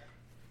 Okay.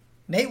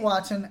 Nate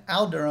Watson,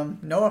 Al Durham,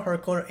 Noah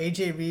Herkler,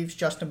 AJ Reeves,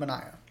 Justin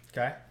Minaya.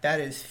 Okay. That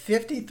is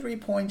 53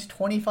 points,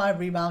 25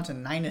 rebounds,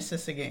 and 9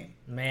 assists a game.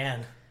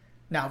 Man.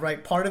 Now,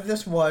 right, part of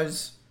this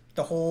was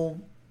the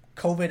whole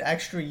COVID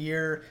extra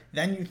year.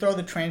 Then you throw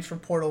the transfer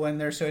portal in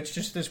there, so it's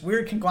just this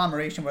weird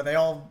conglomeration where they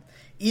all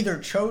either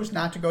chose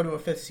not to go to a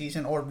fifth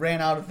season or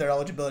ran out of their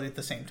eligibility at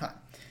the same time.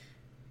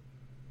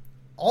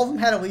 All of them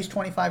had at least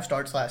 25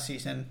 starts last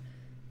season.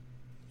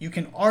 You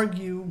can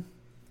argue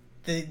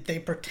that they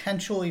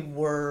potentially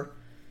were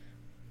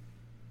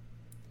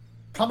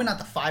probably not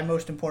the 5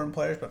 most important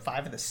players, but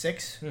 5 of the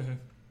 6. Mm-hmm.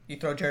 You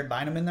throw Jared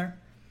Bynum in there?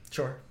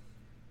 Sure.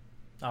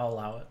 I'll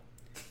allow it.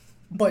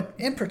 But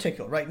in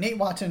particular, right, Nate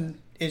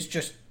Watson is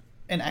just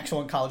an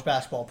excellent college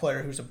basketball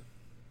player who's a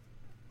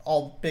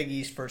all Big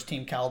East first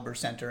team caliber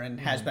center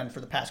and has been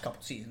for the past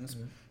couple seasons.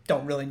 Mm-hmm.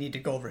 Don't really need to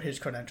go over his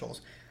credentials.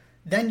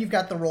 Then you've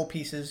got the role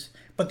pieces.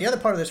 But the other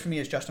part of this for me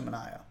is Justin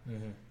Minaya.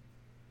 Mm-hmm.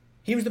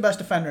 He was the best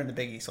defender in the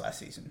Big East last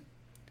season.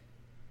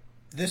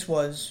 This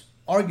was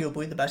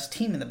arguably the best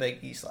team in the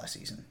Big East last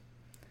season.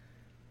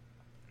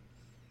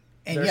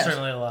 And there's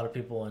certainly a lot of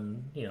people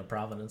in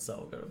Providence that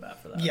will go to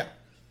bat for that. Yeah.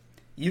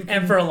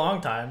 And for a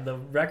long time, the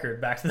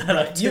record backs that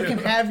up too. You can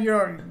have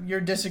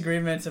your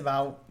disagreements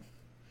about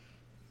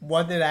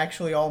what it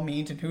actually all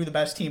means and who the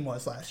best team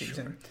was last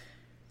season.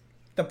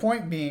 The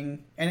point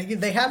being, and again,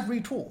 they have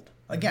retooled.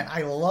 Again,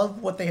 I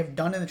love what they have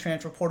done in the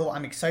transfer portal.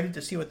 I'm excited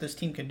to see what this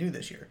team can do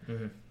this year.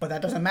 Mm-hmm. But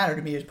that doesn't matter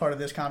to me as part of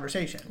this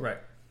conversation. Right.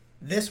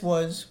 This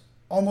was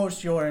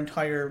almost your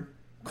entire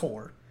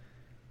core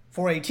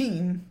for a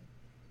team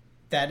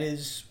that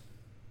is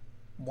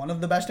one of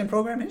the best in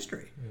program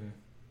history. Mm-hmm.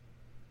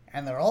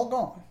 And they're all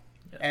gone.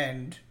 Yeah.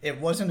 And it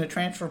wasn't a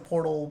transfer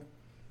portal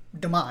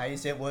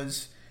demise. It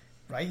was,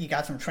 right, you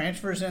got some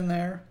transfers in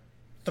there.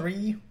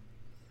 3.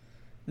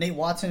 Nate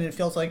Watson, it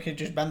feels like, had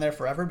just been there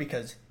forever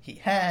because he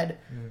had.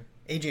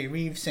 AJ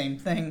Reeves, same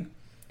thing.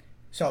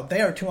 So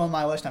they are 2 on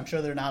my list. I'm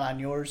sure they're not on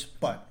yours.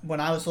 But when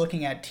I was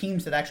looking at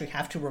teams that actually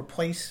have to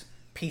replace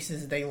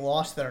pieces they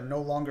lost that are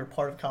no longer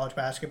part of college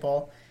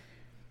basketball,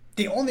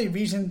 the only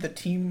reason the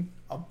team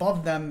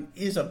above them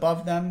is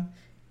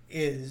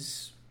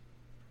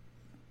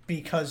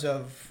because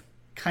of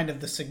kind of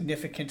the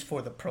significance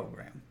for the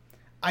program.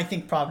 I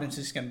think Providence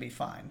is going to be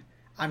fine.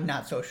 I'm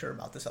not so sure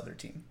about this other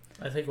team.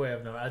 I think we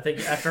have no. I think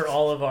after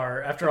all of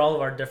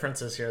our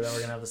differences here, that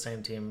we're gonna have the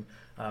same team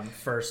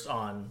first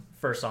on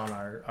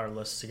our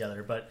lists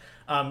together. But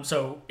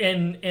so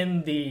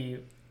in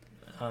the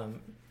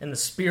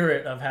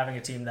spirit of having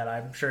a team that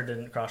I'm sure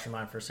didn't cross your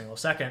mind for a single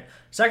second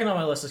on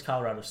my list is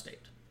Colorado State.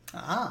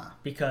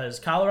 Because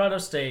Colorado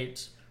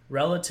State,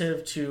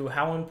 relative to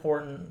how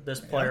important this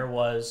player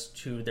was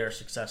to their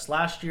success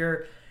last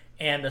year,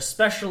 and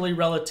especially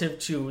relative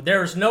to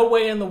there's no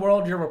way in the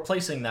world you're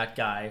replacing that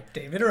guy.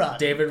 David Roddy.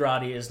 David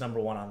Roddy is number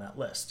one on that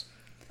list.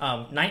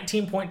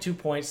 19.2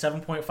 points,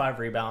 7.5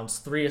 rebounds,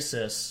 3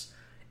 assists.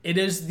 It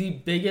is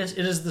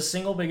the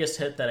single biggest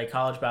hit that a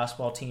college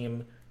basketball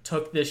team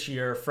took this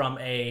year from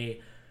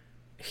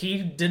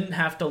he didn't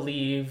have to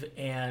leave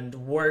and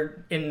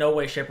we're in no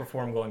way, shape, or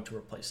form going to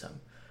replace him.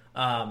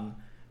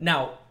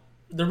 Now,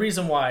 the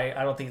reason why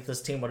I don't think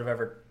this team would have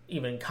ever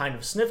even kind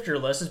of sniffed your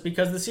list is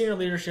because the senior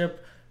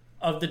leadership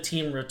of the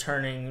team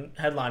returning,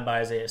 headlined by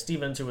Isaiah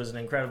Stevens, who was an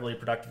incredibly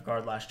productive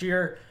guard last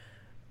year,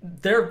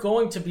 they're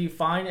going to be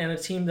fine. And a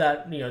team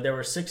that, they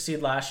were 6th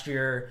seed last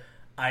year,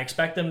 I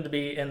expect them to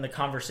be in the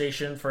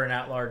conversation for an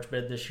at-large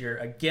bid this year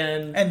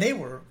again. And they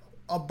were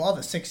above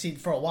a 6th seed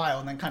for a while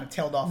and then kind of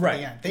tailed off at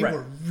the end. They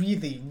were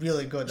really,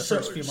 really good the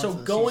first few months of the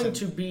season. So going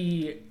to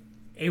be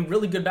a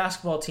really good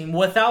basketball team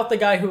without the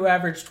guy who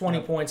averaged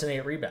 20 points and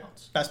 8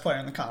 rebounds. Best player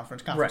in the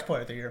conference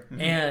player of the year.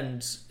 Mm-hmm.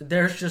 And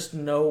there's just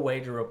no way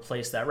to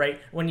replace that, right?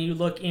 When you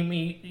look,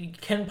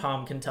 Ken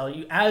Pom can tell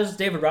you, as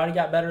David Roddy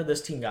got better,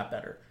 this team got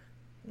better.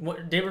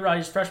 David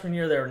Roddy's freshman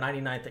year, they were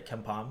 99th at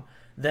Ken Pom.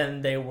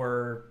 Then they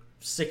were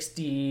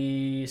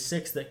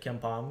 66th at Ken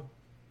Pom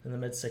in the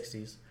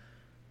mid-60s.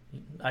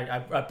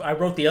 I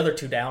wrote the other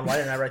two down. Why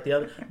didn't I write the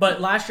other? But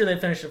last year they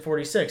finished at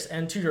 46.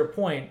 And to your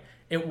point,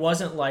 it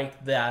wasn't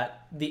like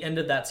that. The end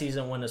of that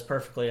season went as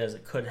perfectly as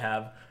it could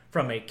have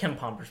from a Ken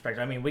Pom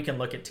perspective. I mean, we can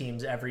look at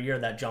teams every year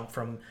that jump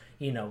from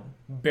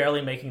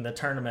barely making the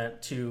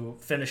tournament to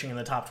finishing in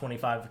the top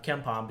 25 of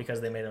Ken Pom because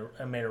they made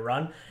a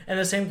run. And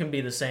the same can be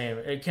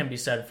It can be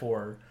said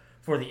for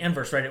the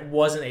inverse, right? It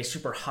wasn't a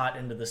super hot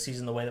end of the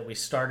season the way that we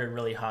started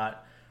really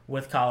hot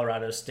with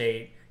Colorado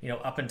State.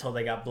 Up until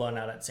they got blown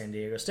out at San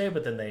Diego State,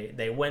 but then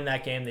they win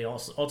that game. They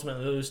also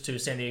ultimately lose to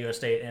San Diego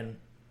State in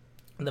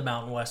the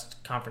Mountain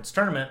West Conference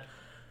Tournament.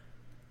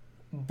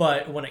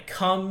 But when it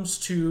comes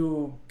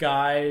to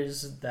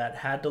guys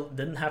that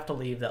didn't have to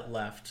leave that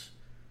left,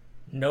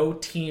 no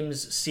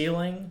team's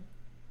ceiling,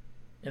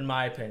 in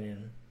my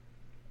opinion,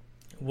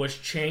 was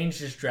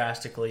changed as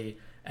drastically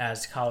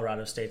as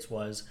Colorado State's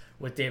was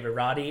with David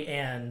Roddy.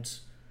 And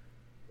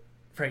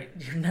right,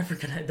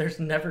 there's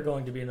never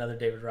going to be another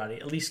David Roddy,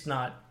 at least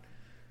not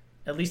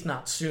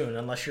soon,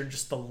 unless you're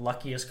just the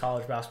luckiest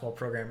college basketball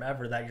program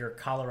ever that you're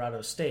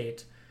Colorado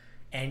State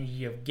and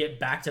you get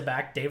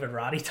back-to-back David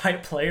Roddy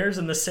type players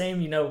in the same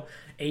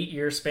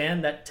 8-year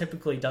span. That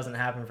typically doesn't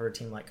happen for a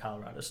team like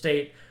Colorado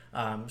State.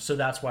 So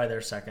that's why they're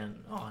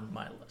second on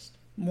my list.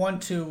 1,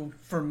 2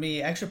 for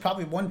me, actually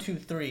probably 1, 2,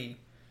 3.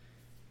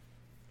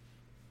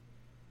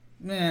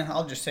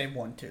 I'll just say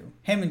 1, 2.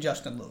 Him and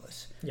Justin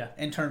Lewis. Yeah.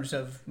 In terms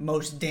of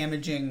most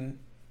damaging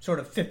sort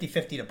of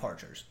 50-50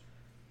 departures.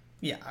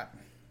 Yeah.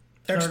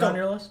 Third on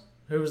your list?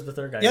 Who was the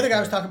third guy? The other guy I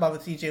was talking about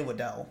was E.J.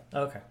 Waddell.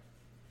 Okay.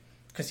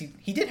 Because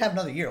he did have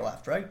another year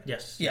left, right?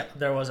 Yes. Yeah.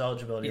 There was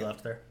eligibility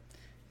left there.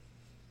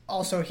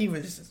 Also, he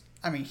was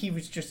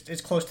just as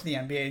close to the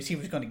NBA as he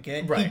was going to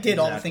get. Right, he did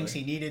all the things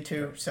he needed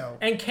to. Right. So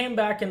and came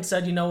back and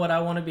said, you know what,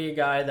 I want to be a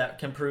guy that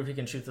can prove he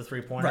can shoot the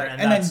three-pointer. Right, and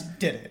then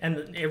did it.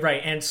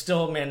 And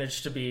still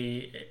managed to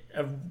be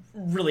a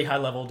really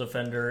high-level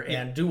defender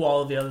and do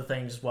all of the other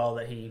things well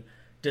that he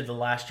did the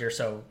last year.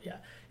 So, yeah,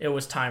 it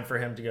was time for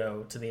him to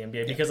go to the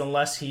NBA because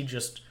unless he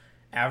just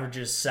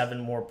averages 7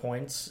 more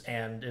points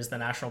and is the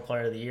National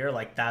Player of the Year,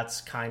 like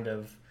that's kind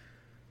of...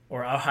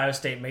 or Ohio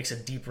State makes a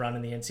deep run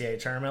in the NCAA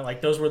tournament.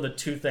 Like those were the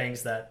two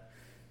things that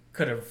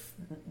could have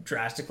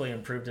drastically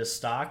improved his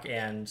stock,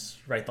 and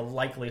the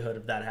likelihood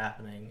of that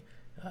happening,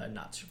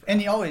 not super.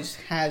 And he always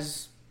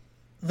has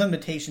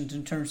limitations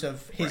in terms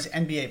of his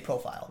NBA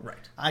profile.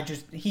 Right.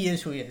 He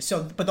is who he is.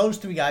 So, but those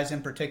 3 guys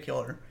in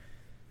particular,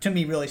 to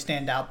me, really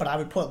stand out. But I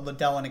would put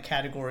Liddell in a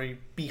category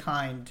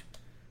behind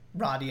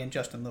Roddy and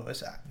Justin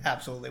Lewis.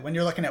 Absolutely. When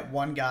you're looking at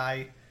one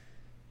guy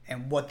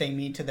and what they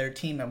mean to their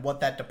team and what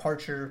that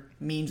departure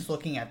means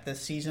looking at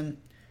this season,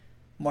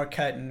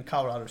 Marquette and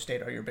Colorado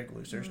State are your big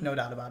losers, no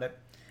doubt about it.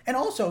 And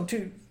also,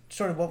 to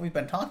sort of what we've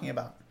been talking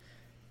about,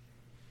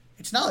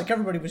 it's not like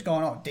everybody was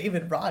going,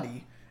 David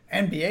Roddy,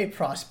 NBA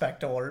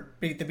prospect or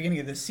at the beginning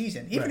of this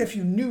season. Even if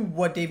you knew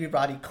what David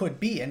Roddy could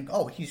be and,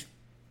 he's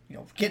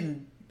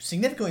getting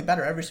significantly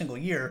better every single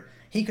year,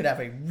 he could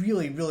have a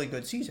really, really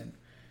good season.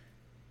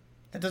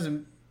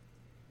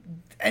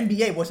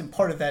 NBA wasn't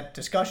part of that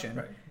discussion.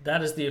 Right.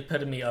 That is the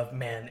epitome of,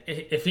 man,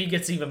 if he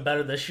gets even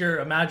better this year,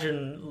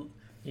 imagine,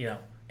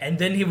 and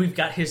then we've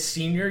got his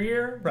senior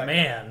year,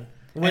 man,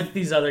 with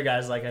these other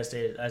guys like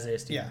Isaiah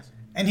Stevens. Yeah.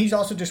 And he's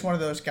also just one of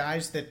those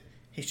guys that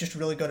he's just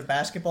really good at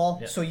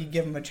basketball, so you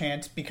give him a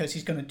chance because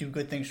he's going to do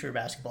good things for your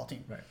basketball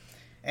team. Right.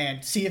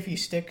 And see if he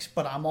sticks,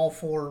 but I'm all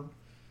for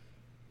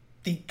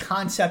the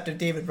concept of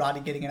David Roddy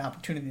getting an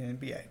opportunity in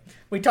the NBA.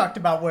 We talked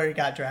about where he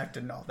got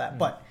drafted and all that,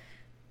 but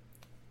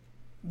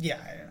yeah,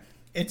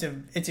 it's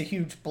a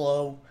huge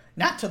blow,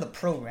 not to the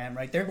program,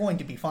 right? They're going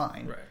to be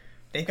fine. Right.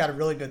 They've got a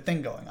really good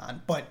thing going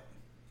on, but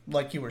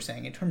like you were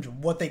saying, in terms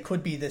of what they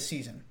could be this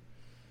season,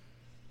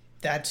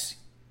 that's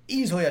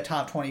easily a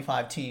top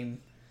 25 team,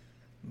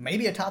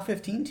 maybe a top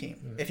 15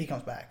 team if he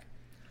comes back.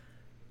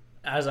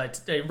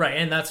 Right,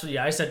 and that's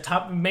I said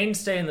top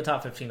mainstay in the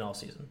top 15 all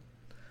season.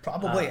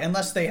 Probably,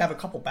 unless they have a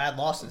couple bad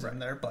losses in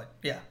there, but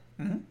yeah.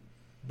 Mm-hmm.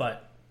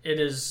 But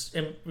it's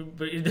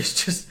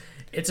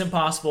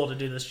impossible to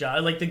do this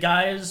job. Like the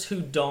guys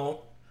who don't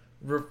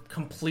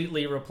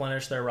completely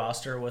replenish their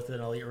roster with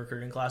an elite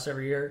recruiting class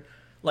every year,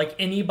 like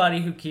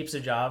anybody who keeps a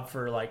job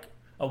for like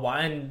a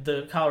while, and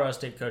the Colorado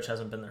State coach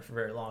hasn't been there for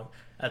very long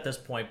at this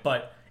point,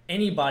 but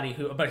he's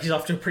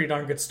off to a pretty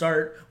darn good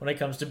start when it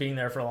comes to being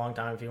there for a long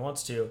time if he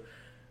wants to.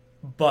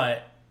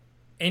 But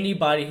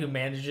anybody who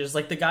manages,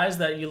 like the guys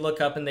that you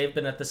look up and they've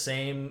been at the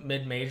same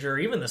mid-major, or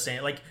even the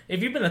same, like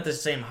if you've been at the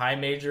same high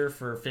major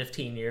for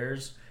 15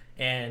 years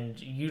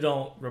and you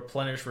don't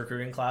replenish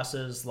recruiting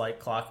classes like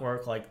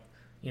clockwork, like,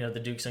 you know, the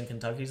Dukes and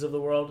Kentuckys of the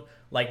world,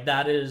 like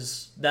that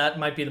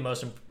might be the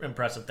most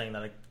impressive thing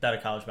that a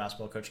college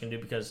basketball coach can do,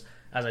 because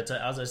as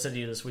I said to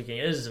you this weekend,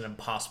 it is an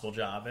impossible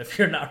job if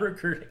you're not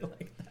recruiting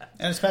like that.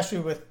 And especially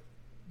with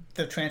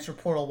the transfer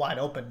portal wide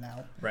open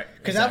now. Right.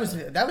 Because that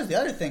was the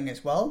other thing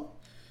as well.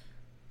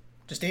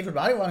 Does David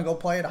Roddy want to go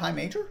play at a high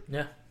major?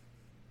 Yeah.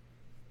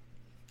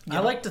 I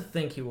like to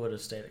think he would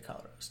have stayed at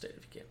Colorado State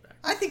if he came back.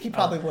 I think he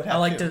probably would have.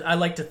 I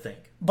like to think,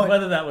 but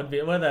whether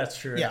that's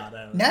true or not.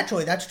 I don't know.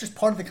 Naturally, that's just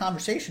part of the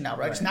conversation now,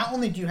 right? Because not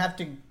only do you have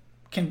to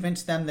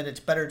convince them that it's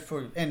better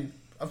for, and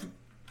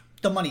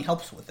the money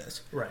helps with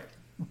this, right?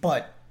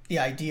 But the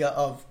idea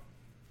of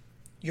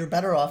you're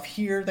better off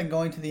here than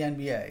going to the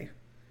NBA,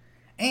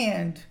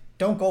 and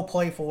don't go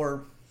play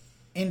for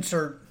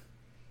insert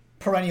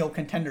perennial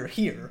contender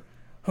here,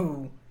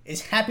 who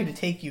is happy to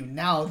take you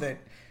now that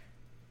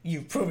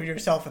you've proven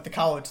yourself at the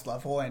college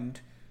level and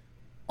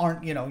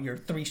aren't, you know, your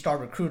 3-star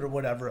recruit or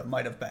whatever it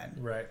might have been.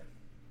 Right.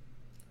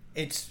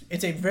 It's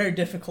a very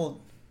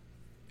difficult,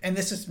 and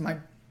this is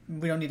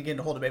we don't need to get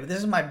into the whole debate, but this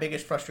is my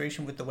biggest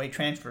frustration with the way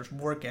transfers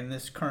work in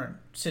this current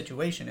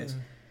situation is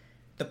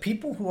the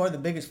people who are the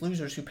biggest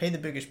losers, who pay the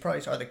biggest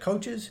price, are the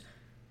coaches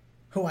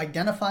who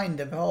identify and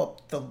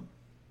develop the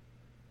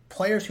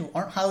players who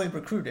aren't highly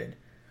recruited,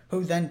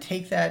 who then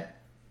take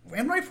that,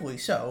 and rightfully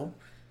so,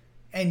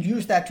 and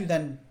use that to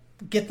then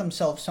get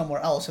themselves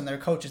somewhere else, and their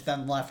coach is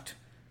then left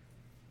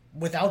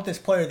without this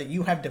player that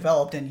you have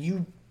developed and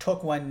you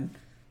took when,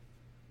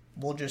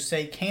 we'll just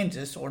say,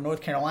 Kansas or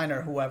North Carolina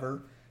or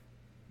whoever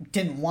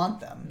didn't want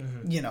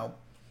them, you know.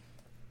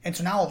 And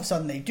so now all of a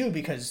sudden they do,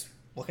 because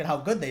look at how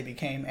good they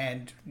became,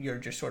 and you're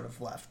just sort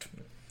of left.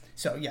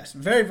 So yes,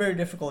 very, very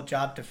difficult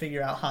job to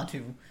figure out how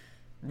to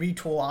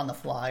retool on the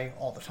fly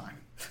all the time.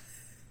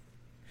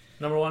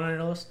 Number 1 on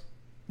your list?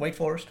 Wake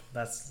Forest.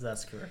 That's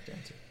the correct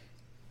answer.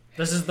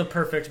 This is the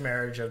perfect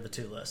marriage of the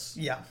two lists.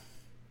 Yeah.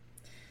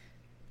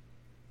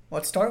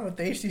 Let's start with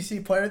the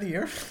ACC Player of the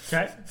Year.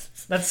 Okay.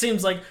 That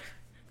seems like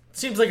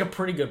a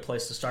pretty good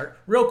place to start.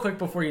 Real quick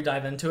before you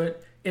dive into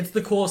it, it's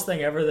the coolest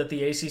thing ever that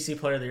the ACC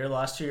Player of the Year the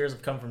last 2 years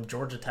have come from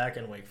Georgia Tech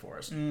and Wake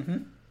Forest. Mm-hmm.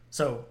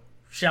 So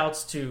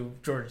shouts to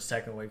Georgia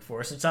Tech and Wake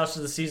Forest. And shouts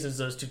to the seasons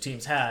those two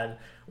teams had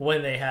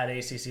when they had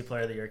ACC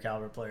Player of the Year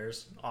caliber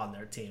players on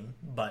their team.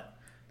 But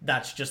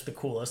that's just the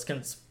coolest.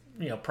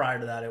 You know, prior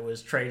to that, it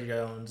was Trey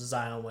Jones,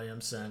 Zion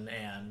Williamson,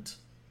 and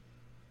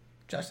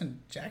Justin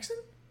Jackson?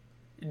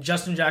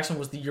 Justin Jackson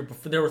was the year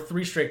before. There were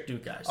 3 straight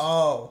Duke guys.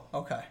 Oh,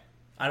 okay.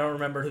 I don't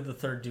remember who the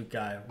third Duke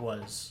guy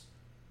was.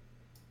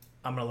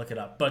 I'm going to look it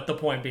up. But the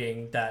point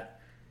being that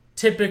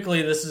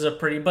typically this is a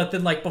pretty... But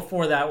then, like,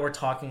 before that, we're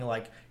talking,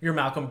 like, your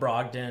Malcolm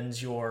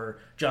Brogdons, your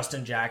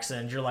Justin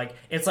Jacksons. You're, like...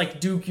 It's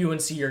like Duke,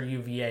 UNC, or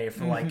UVA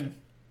for, like,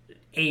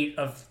 8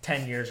 of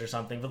 10 years or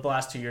something. But the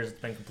last 2 years, it's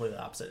been completely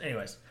opposite.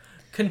 Anyways,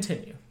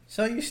 continue.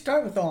 So you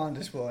start with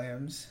Alondas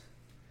Williams,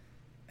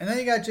 and then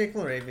you got Jake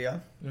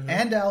LaRavia,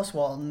 and Dallas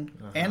Walton,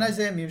 and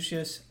Isaiah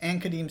Mucius,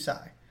 and Kadeem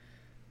Sy.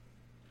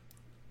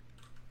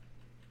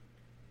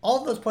 All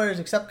of those players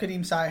except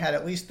Kadeem Sy had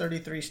at least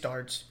 33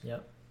 starts.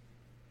 Yep.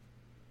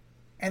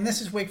 And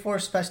this is Wake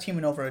Forest's best team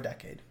in over a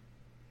decade.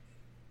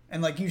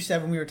 And like you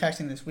said when we were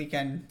texting this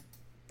weekend,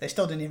 they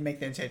still didn't even make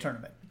the NCAA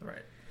tournament.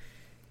 Right.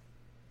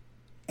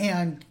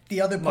 And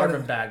the other part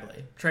Marvin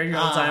Bagley. Trey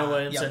Jones, Zion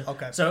Williamson. Yep,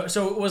 okay.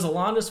 So it was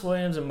Alondas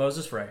Williams and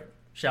Moses Wright.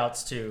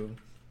 Shouts to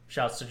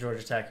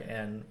Georgia Tech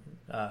and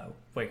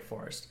Wake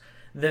Forest.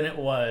 Then it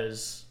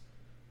was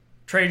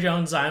Trey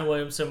Jones, Zion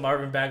Williamson,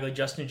 Marvin Bagley,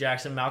 Justin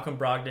Jackson, Malcolm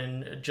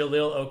Brogdon,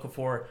 Jaleel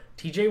Okafor,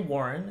 TJ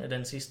Warren at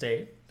NC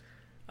State,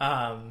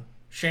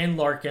 Shane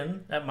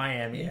Larkin at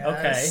Miami.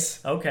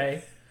 Yes.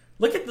 Okay.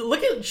 Look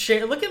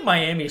at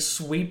Miami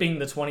sweeping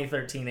the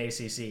 2013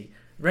 ACC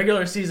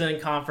regular season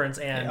and conference,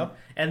 and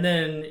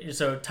then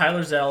so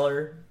Tyler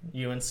Zeller,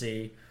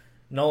 UNC,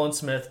 Nolan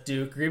Smith,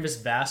 Duke, Grievous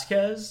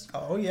Vasquez.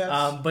 Oh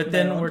yes. But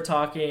then we're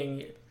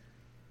talking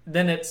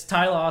Then it's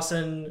Ty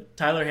Lawson,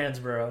 Tyler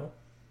Hansborough,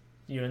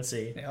 UNC.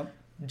 Yep.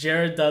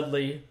 Jared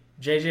Dudley,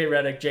 JJ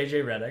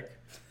Redick.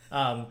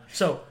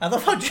 So I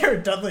love how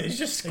Jared Dudley is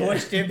just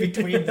squished in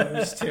between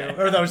those two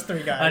or those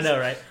three guys. I know,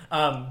 right?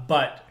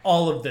 But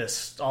all of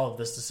this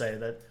to say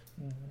that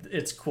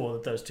it's cool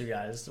that those two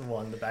guys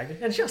won the bag.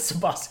 And shouts to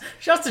Boston.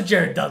 Shouts to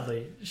Jared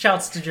Dudley.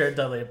 Shouts to Jared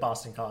Dudley at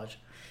Boston College.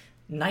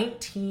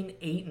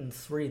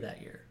 19-8-3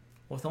 that year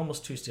with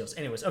almost 2 steals.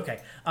 Anyways,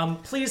 okay.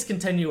 Please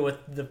continue with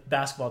the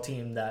basketball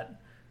team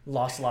that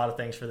lost a lot of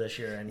things for this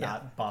year and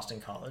not Boston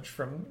College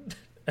from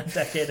a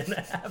decade and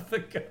a half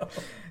ago.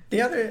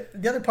 The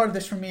other part of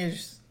this for me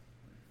is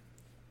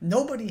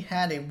nobody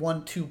had a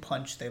 1-2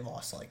 punch they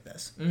lost like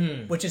this,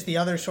 which is the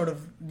other sort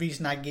of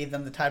reason I gave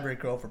them the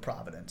tiebreaker over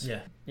Providence.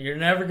 Yeah. You're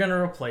never going to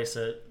replace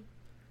it.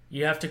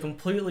 You have to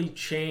completely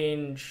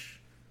change.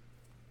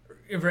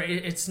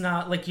 It's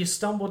not like you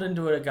stumbled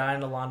into a guy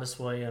in Alondas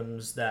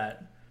Williams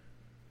that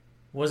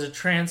was a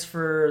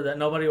transfer that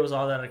nobody was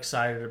all that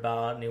excited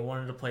about, and he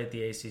wanted to play at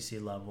the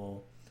ACC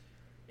level.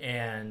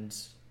 And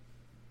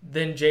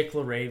then Jake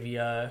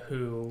LaRavia,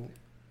 who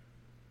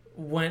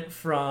went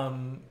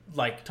from,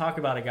 like, talk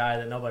about a guy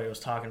that nobody was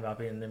talking about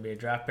being an NBA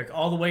draft pick,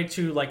 all the way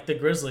to, like, the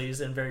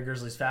Grizzlies in very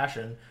Grizzlies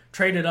fashion,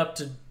 traded up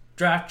to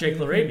draft Jake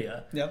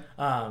LaRavia. Yep.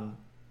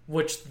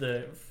 Which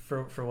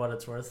for what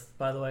it's worth,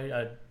 by the way,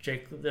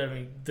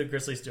 the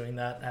Grizzlies doing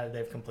that,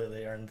 they've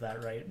completely earned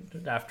that right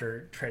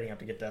after trading up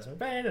to get Desmond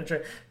Bane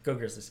and go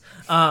Grizzlies.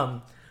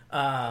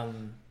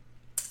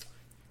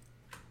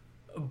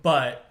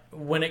 But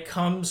when it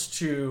comes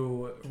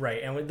to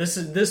and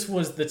this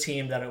was the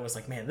team that it was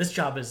like, man, this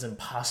job is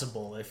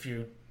impossible if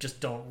you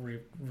just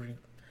don't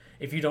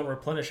if you don't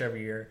replenish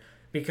every year,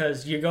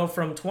 because you go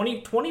from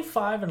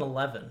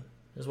 25-11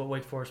 is what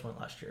Wake Forest went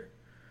last year.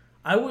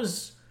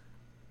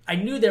 I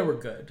knew they were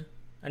good.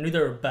 I knew they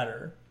were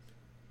better.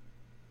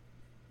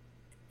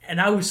 And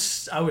I was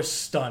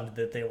stunned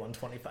that they won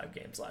 25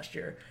 games last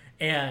year.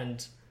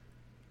 And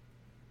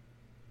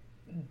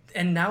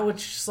now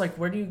it's just like,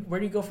 where do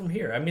you go from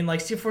here? I mean,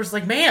 like, Steve Force is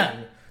like,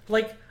 man,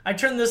 like, I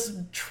turned this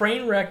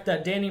train wreck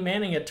that Danny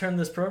Manning had turned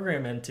this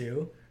program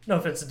into. No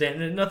offense to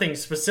Dan, nothing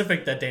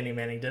specific that Danny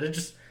Manning did. It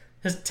just,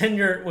 his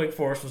tenure at Wake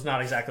Forest was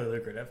not exactly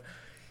lucrative.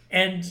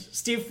 And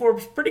Steve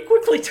Forbes pretty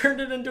quickly turned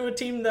it into a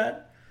team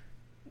that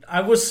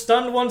I was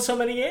stunned won so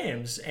many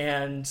games.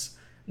 And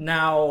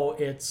now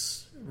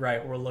it's,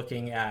 we're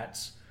looking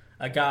at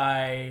a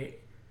guy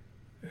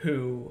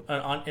who,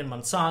 in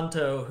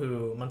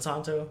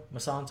Monsanto?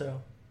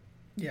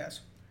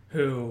 Yes.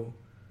 Who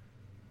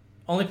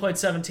only played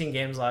 17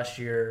 games last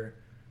year,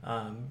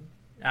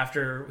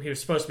 after he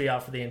was supposed to be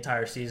out for the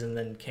entire season,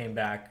 then came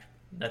back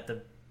at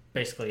the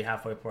basically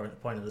halfway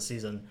point of the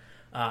season.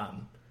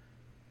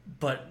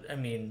 But, I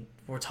mean,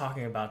 we're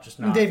talking about just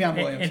not... Davion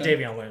Williamson. And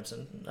Davion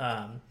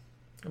Williamson.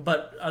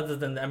 But other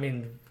than... I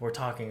mean, we're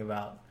talking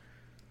about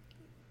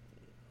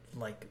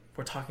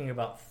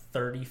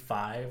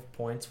 35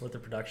 points worth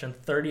of production.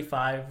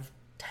 35,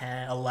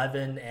 10,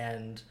 11,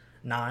 and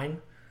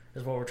 9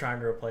 is what we're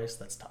trying to replace.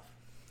 That's tough.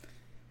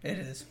 It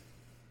is.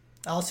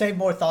 I'll save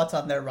more thoughts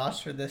on their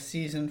roster this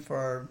season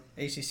for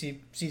ACC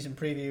season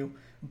preview,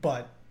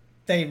 but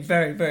they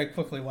very, very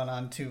quickly went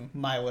on to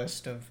my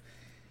list of...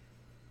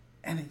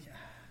 And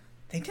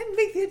they didn't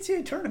make the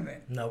NCAA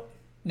tournament. Nope.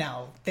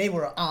 Now, they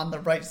were on the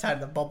right side of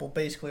the bubble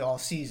basically all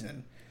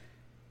season.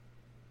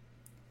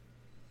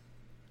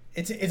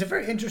 It's a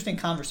very interesting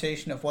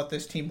conversation of what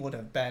this team would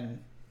have been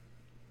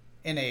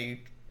in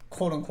a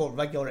quote-unquote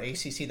regular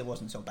ACC that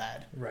wasn't so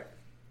bad. Right.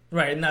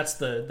 And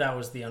that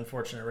was the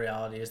unfortunate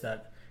reality, is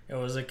that it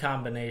was a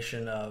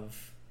combination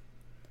of...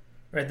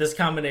 this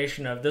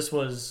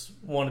was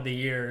one of the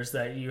years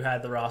that you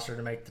had the roster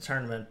to make the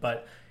tournament,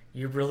 but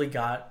you really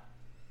got...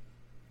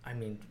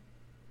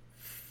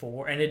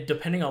 4, and it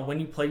depending on when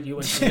you played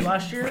UNC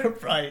last year,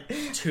 right?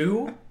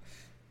 2,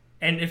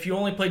 and if you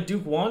only played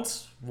Duke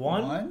once,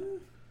 1.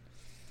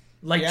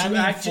 Like,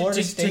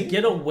 to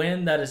get a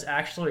win that was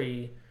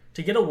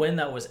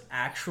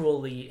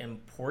actually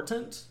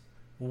important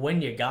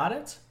when you got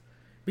it,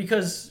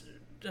 because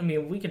I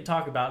mean, we could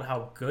talk about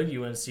how good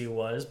UNC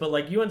was, but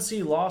like, UNC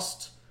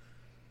lost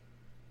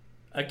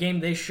a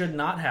game they should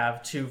not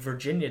have to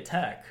Virginia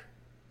Tech.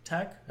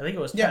 I think it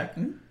was Tech.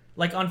 Mm-hmm.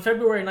 Like, on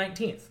February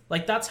 19th.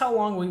 Like, that's how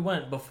long we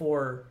went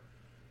before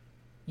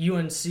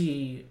UNC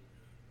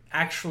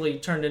actually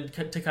turned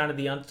into kind of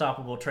the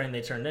unstoppable train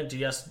they turned into.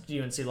 Yes,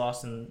 UNC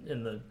lost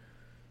in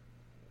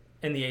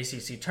the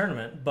ACC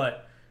tournament,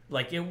 but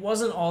like, it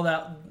wasn't all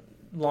that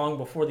long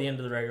before the end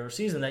of the regular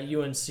season that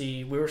UNC,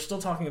 we were still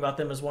talking about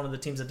them as one of the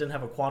teams that didn't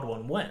have a quad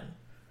one win.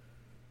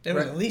 It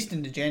was at least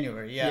into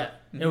January, yeah.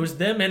 Mm-hmm. It was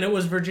them, and it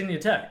was Virginia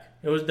Tech.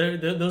 It was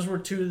those were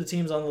two of the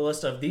teams on the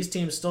list of these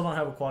teams still don't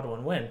have a quad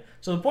one win.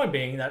 So the point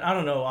being that I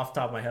don't know off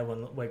the top of my head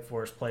when Wake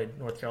Forest played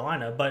North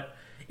Carolina, but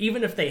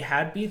even if they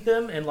had beat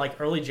them in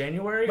like early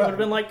January, it would have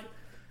been like,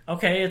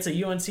 okay, it's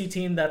a UNC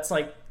team that's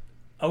like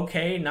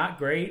okay, not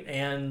great,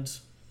 and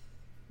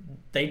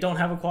they don't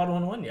have a quad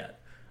one win yet.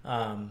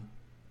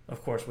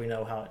 Of course, we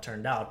know how it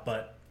turned out,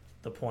 but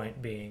The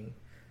point being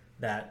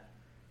that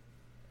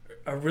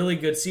a really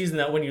good season,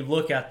 that when you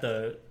look at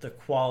the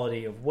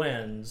quality of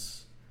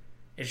wins,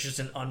 it's just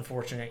an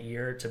unfortunate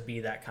year to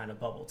be that kind of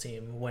bubble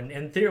team.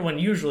 When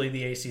usually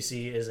the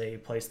ACC is a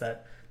place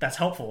that's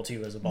helpful to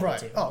you as a bubble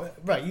team. Oh,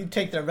 right. You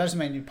take their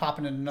resume and you pop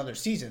it in another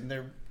season,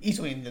 they're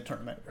easily in the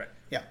tournament. Right.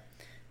 Yeah.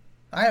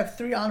 I have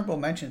 3 honorable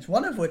mentions,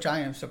 one of which I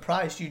am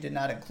surprised you did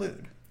not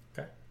include.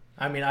 Okay.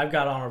 I mean, I've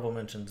got honorable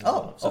mentions as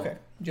well. well. So. Okay.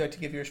 Would you like to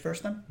give yours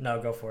first then?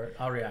 No, go for it.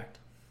 I'll react.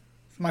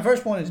 My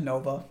first one is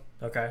Nova.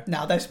 Okay.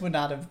 Now, this would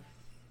not have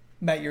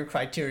met your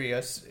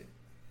criteria.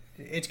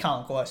 It's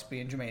Colin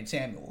Gillespie and Jermaine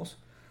Samuels.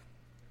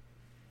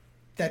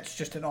 That's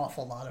just an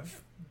awful lot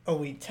of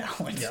elite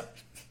talent. Yep.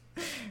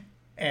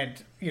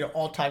 And,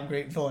 all-time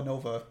great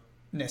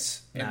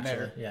Villanova-ness in Naturally,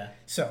 there. Yeah.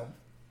 So,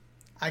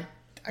 I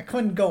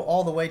couldn't go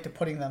all the way to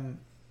putting them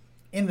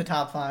in the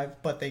top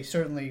 5, but they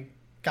certainly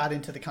got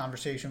into the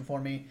conversation for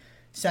me.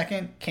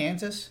 Second,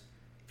 Kansas.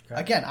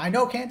 Okay. Again, I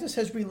know Kansas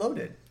has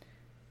reloaded,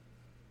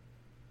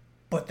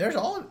 but there's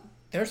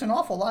an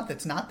awful lot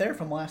that's not there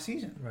from last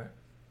season. Right.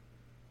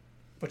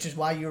 Which is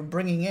why you're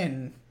bringing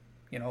in,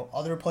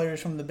 other players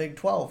from the Big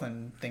 12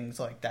 and things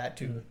like that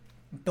to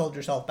build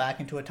yourself back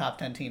into a top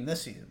 10 team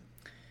this season.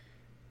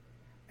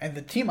 And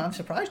the team I'm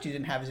surprised you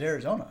didn't have is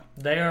Arizona.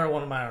 They are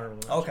one of my honorable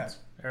mentions. Okay.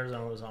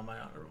 Arizona was on my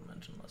honorable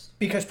mention list.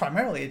 Because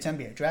primarily it's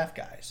NBA draft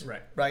guys.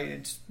 Right.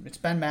 Right? It's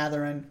Ben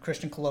Mathurin,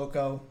 Christian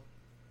Koloko,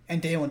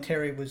 and Dalen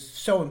Terry was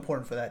so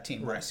important for that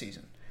team last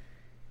season.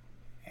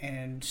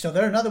 And so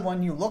they're another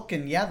one you look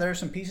and, there are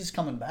some pieces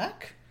coming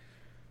back.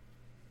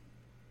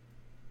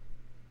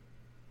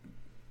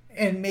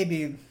 And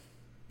maybe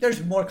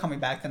there's more coming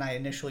back than I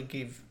initially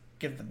give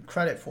them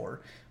credit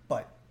for.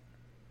 But,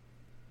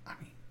 I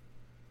mean,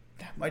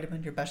 that might have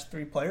been your best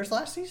 3 players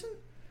last season.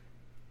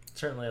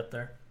 Certainly up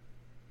there.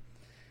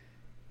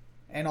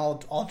 And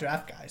all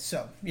draft guys.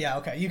 So, yeah,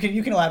 okay. You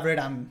can elaborate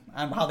on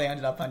how they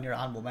ended up on your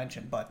honorable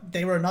mention. But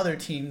they were another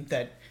team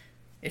that,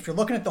 if you're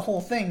looking at the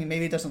whole thing,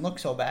 maybe it doesn't look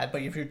so bad.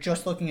 But if you're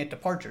just looking at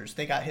departures,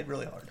 they got hit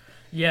really hard.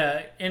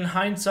 Yeah, in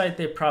hindsight,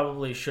 they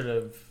probably should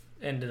have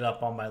ended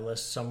up on my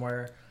list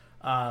somewhere.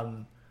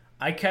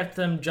 I kept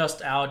them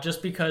just out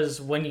just because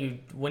when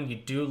you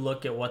do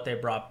look at what they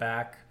brought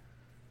back,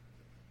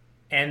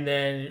 and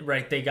then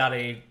they got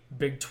a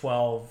Big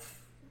 12,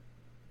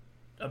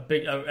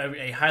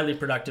 a highly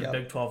productive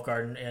Big 12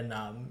 guard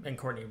and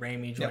Courtney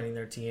Ramey joining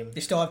their team.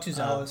 They still have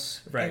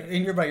Tuzelis. Right.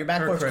 And you're right, your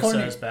backcourt's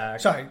Courtney is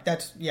back. Sorry,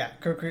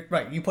 Kirk,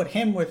 right. You put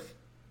him with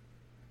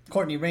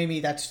Courtney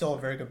Ramey, that's still a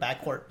very good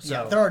backcourt.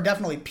 So, there are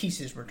definitely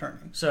pieces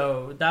returning.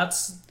 So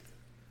that's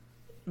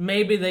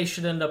maybe they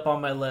should end up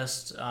on my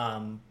list,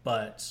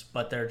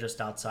 but they're just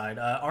outside.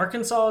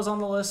 Arkansas is on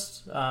the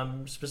list,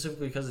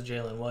 specifically because of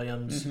Jalen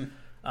Williams.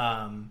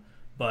 Mm-hmm.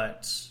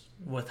 But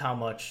with how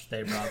much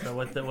they brought,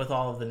 with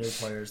all of the new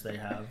players they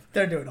have,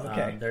 they're doing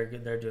okay.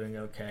 They're doing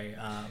okay.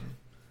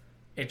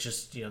 It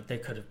just they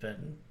could have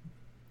been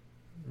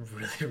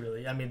really,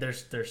 really. I mean,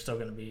 they're still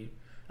going to be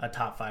a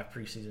top 5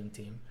 preseason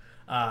team.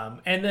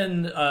 And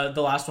then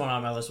the last one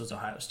on my list was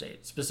Ohio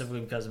State, specifically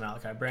because of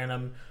Malachi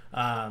Branham.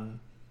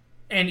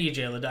 And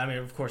E.J. Liddell. I mean,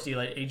 of course,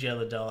 E.J.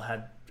 Liddell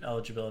had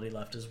eligibility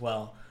left as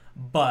well.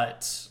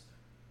 But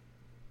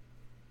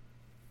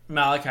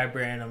Malachi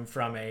Branham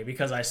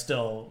because I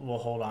still will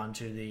hold on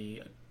to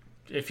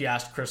if you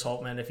asked Chris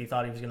Holtman if he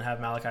thought he was going to have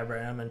Malachi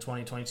Branham in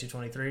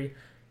 2022-23,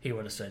 he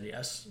would have said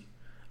yes,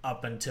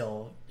 up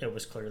until it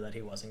was clear that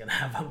he wasn't going to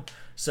have him.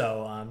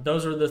 So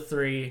those were the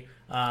 3.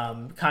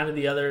 Kind of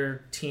the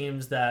other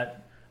teams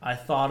that I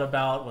thought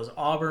about was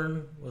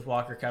Auburn with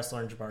Walker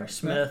Kessler and Jabari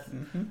Smith.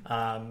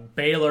 Mm-hmm.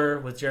 Baylor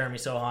with Jeremy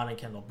Sohan and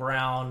Kendall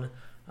Brown.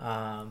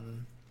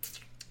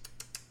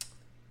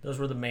 Those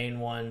were the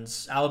main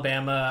ones.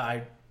 Alabama,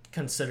 I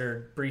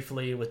considered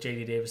briefly with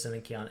J.D. Davison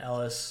and Keon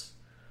Ellis.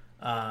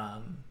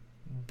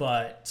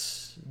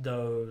 But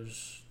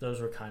those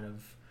were kind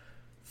of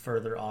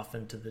further off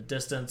into the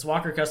distance.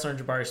 Walker Kessler and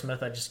Jabari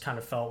Smith, I just kind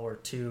of felt were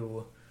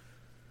too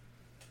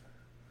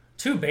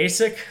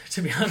basic,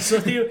 to be honest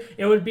with you.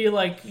 It would be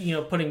like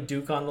putting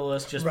Duke on the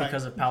list just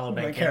because of Paolo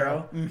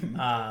Banchero.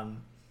 Mm-hmm.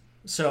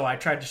 So I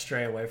tried to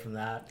stray away from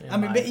that. I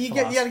mean, but you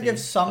got to give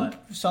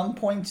some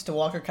points to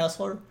Walker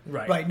Kessler,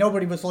 right?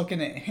 Nobody was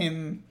looking at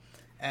him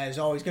as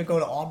always going to go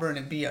to Auburn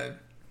and be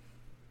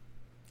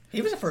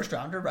he was a first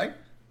rounder, right?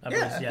 I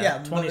believe,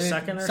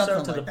 22nd or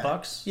so to the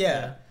Bucks.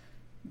 Yeah.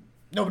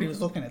 Nobody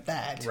was looking at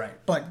that, right?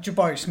 But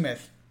Jabari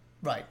Smith,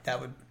 that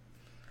would.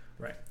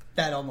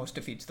 That almost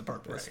defeats the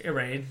purpose.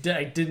 Right.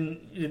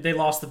 They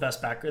lost the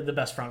best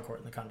front court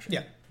in the country.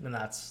 Yeah. And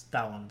that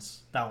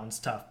one's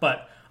tough.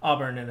 But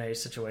Auburn in a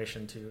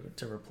situation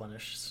to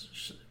replenish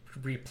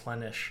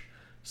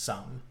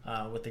some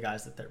with the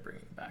guys that they're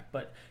bringing back.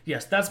 But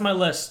yes, that's my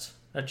list,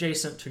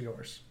 adjacent to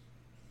yours.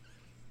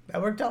 That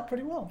worked out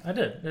pretty well. I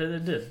did.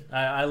 It did.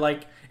 I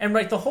like, and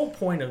the whole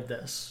point of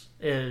this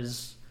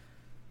is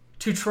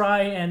to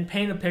try and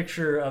paint a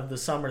picture of the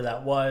summer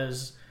that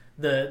was.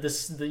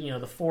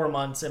 The 4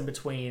 months in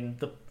between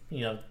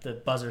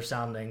the buzzer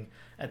sounding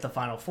at the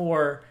Final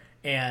Four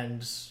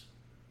and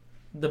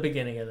the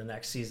beginning of the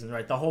next season,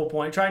 right? The whole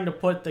point, trying to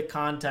put the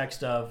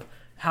context of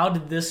how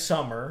did this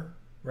summer,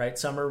 right?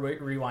 Summer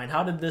rewind.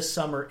 How did this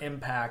summer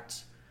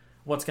impact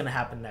what's going to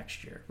happen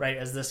next year, right?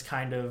 As this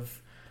kind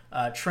of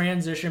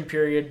transition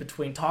period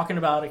between talking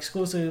about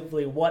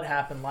exclusively what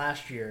happened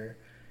last year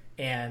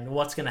and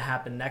what's going to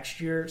happen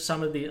next year.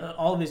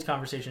 All of these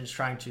conversations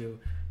trying to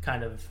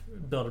kind of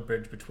build a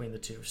bridge between the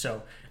two.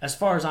 So as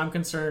far as I'm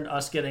concerned,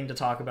 us getting to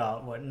talk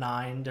about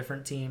 9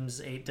 different teams,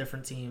 8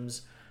 different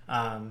teams,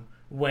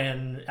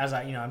 when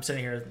I'm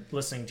sitting here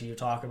listening to you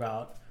talk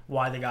about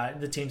why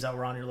the teams that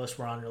were on your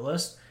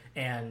list,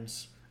 and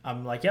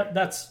I'm like, yep,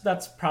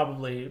 that's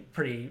probably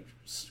pretty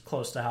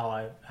close to how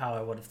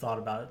I would have thought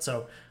about it.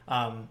 So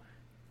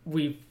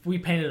we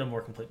painted a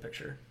more complete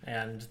picture,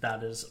 and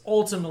that is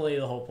ultimately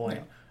the whole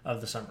point of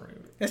the summer.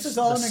 This is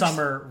all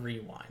summer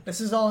rewind.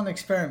 This is all an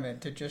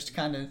experiment to just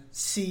kind of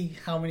see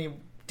how many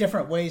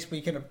different ways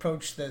we can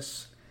approach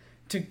this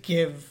to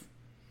give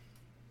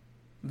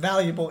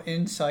valuable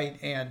insight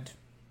and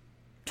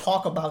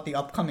talk about the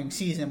upcoming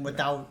season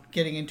without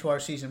getting into our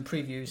season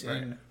previews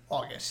in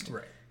August.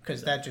 Right.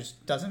 Because that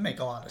just doesn't make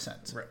a lot of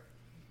sense. Right.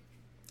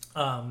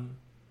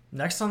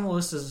 Next on the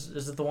list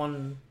is it the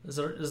one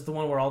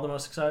we're all the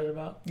most excited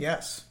about?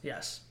 Yes.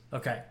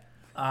 Okay.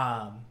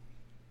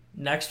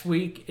 Next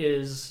week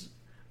is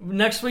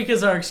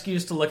our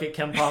excuse to look at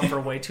KenPom for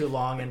way too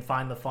long and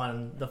find the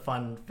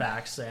fun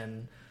facts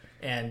and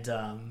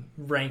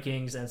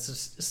rankings and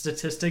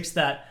statistics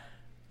that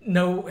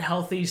no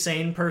healthy,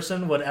 sane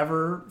person would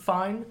ever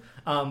find.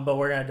 But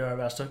we're gonna do our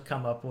best to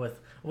come up with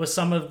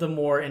some of the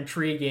more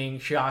intriguing,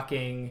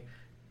 shocking,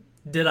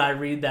 did I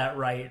read that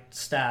right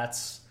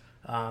stats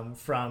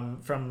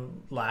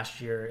from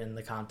last year in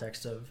the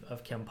context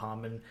of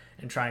KenPom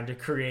and trying to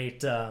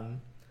create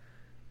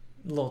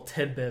little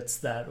tidbits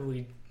that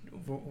we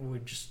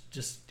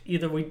just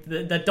either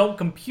that don't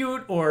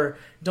compute or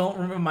don't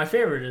remember. My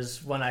favorite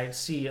is when I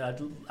see I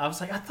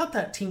was like, I thought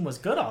that team was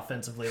good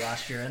offensively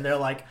last year, and they're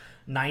like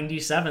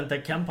 97th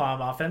at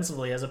KenPom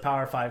offensively as a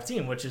Power 5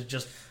 team, which is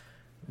just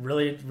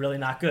really, really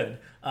not good.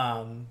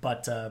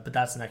 But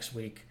that's next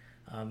week.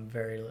 I'm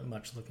very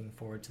much looking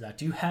forward to that.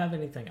 Do you have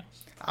anything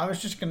else? I was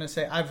just going to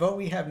say, I vote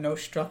we have no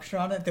structure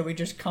on it, that we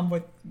just come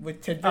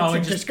with tidbits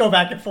and just go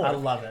back and forth. I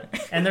love it.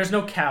 And there's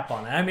no cap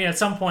on it. I mean, at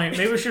some point,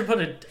 maybe we should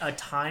put a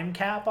time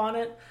cap on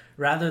it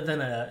rather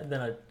than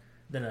a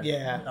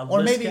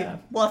or maybe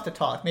cap. We'll have to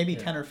talk. Maybe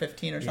 10 or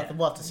 15 or something.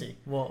 We'll have to see.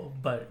 Well,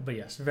 but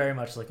yes, very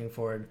much looking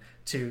forward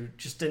to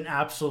just an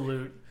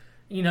absolute,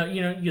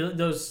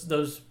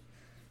 those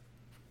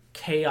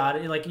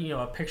chaotic,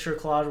 a picture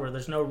collage where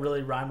there's no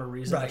really rhyme or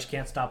reason, but you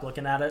can't stop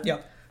looking at it.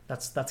 Yep.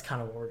 That's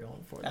kind of what we're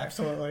going for there.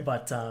 Absolutely.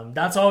 But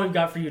that's all we've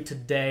got for you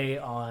today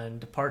on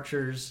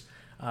departures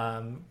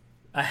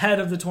ahead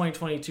of the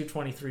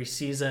 2022-23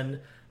 season.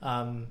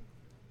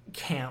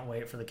 Can't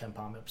wait for the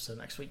KenPom episode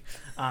next week.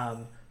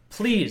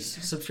 Please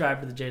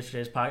subscribe to the Jays for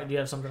Days podcast. Do you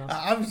have something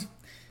else?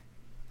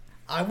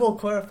 I will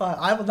clarify.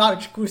 I will not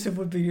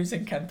exclusively be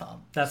using KenPom.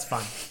 That's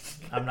fine.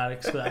 I'm not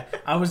exclusive.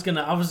 I was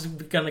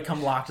gonna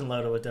come locked and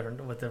loaded with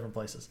different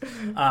places.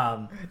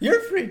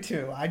 You're free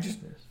too.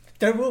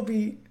 There will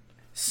be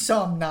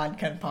some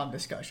non-KenPom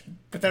discussion,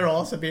 but there will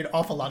also be an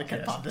awful lot of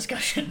KenPom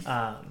discussion.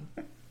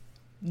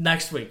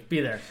 Next week,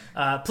 be there.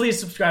 Please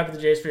subscribe to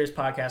the Jays for Days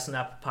podcast on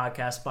Apple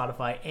Podcasts,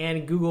 Spotify,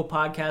 and Google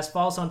Podcasts.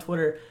 Follow us on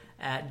Twitter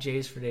at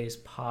Jays for Days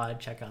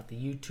Pod. Check out the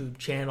YouTube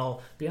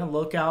channel. Be on the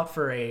lookout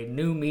for a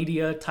new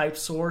media type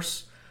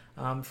source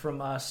from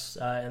us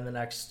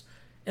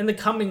in the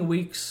coming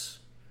weeks.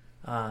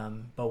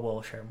 But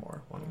we'll share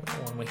more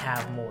when we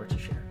have more to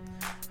share.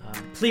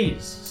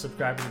 Please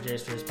subscribe to the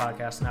Jays for Days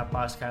podcast on Apple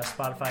Podcasts,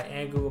 Spotify,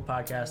 and Google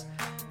Podcasts,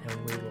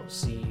 and we will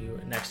see you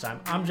next time.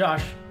 I'm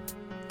Josh.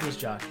 He's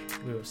Josh.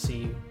 We will see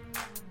you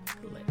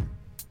later.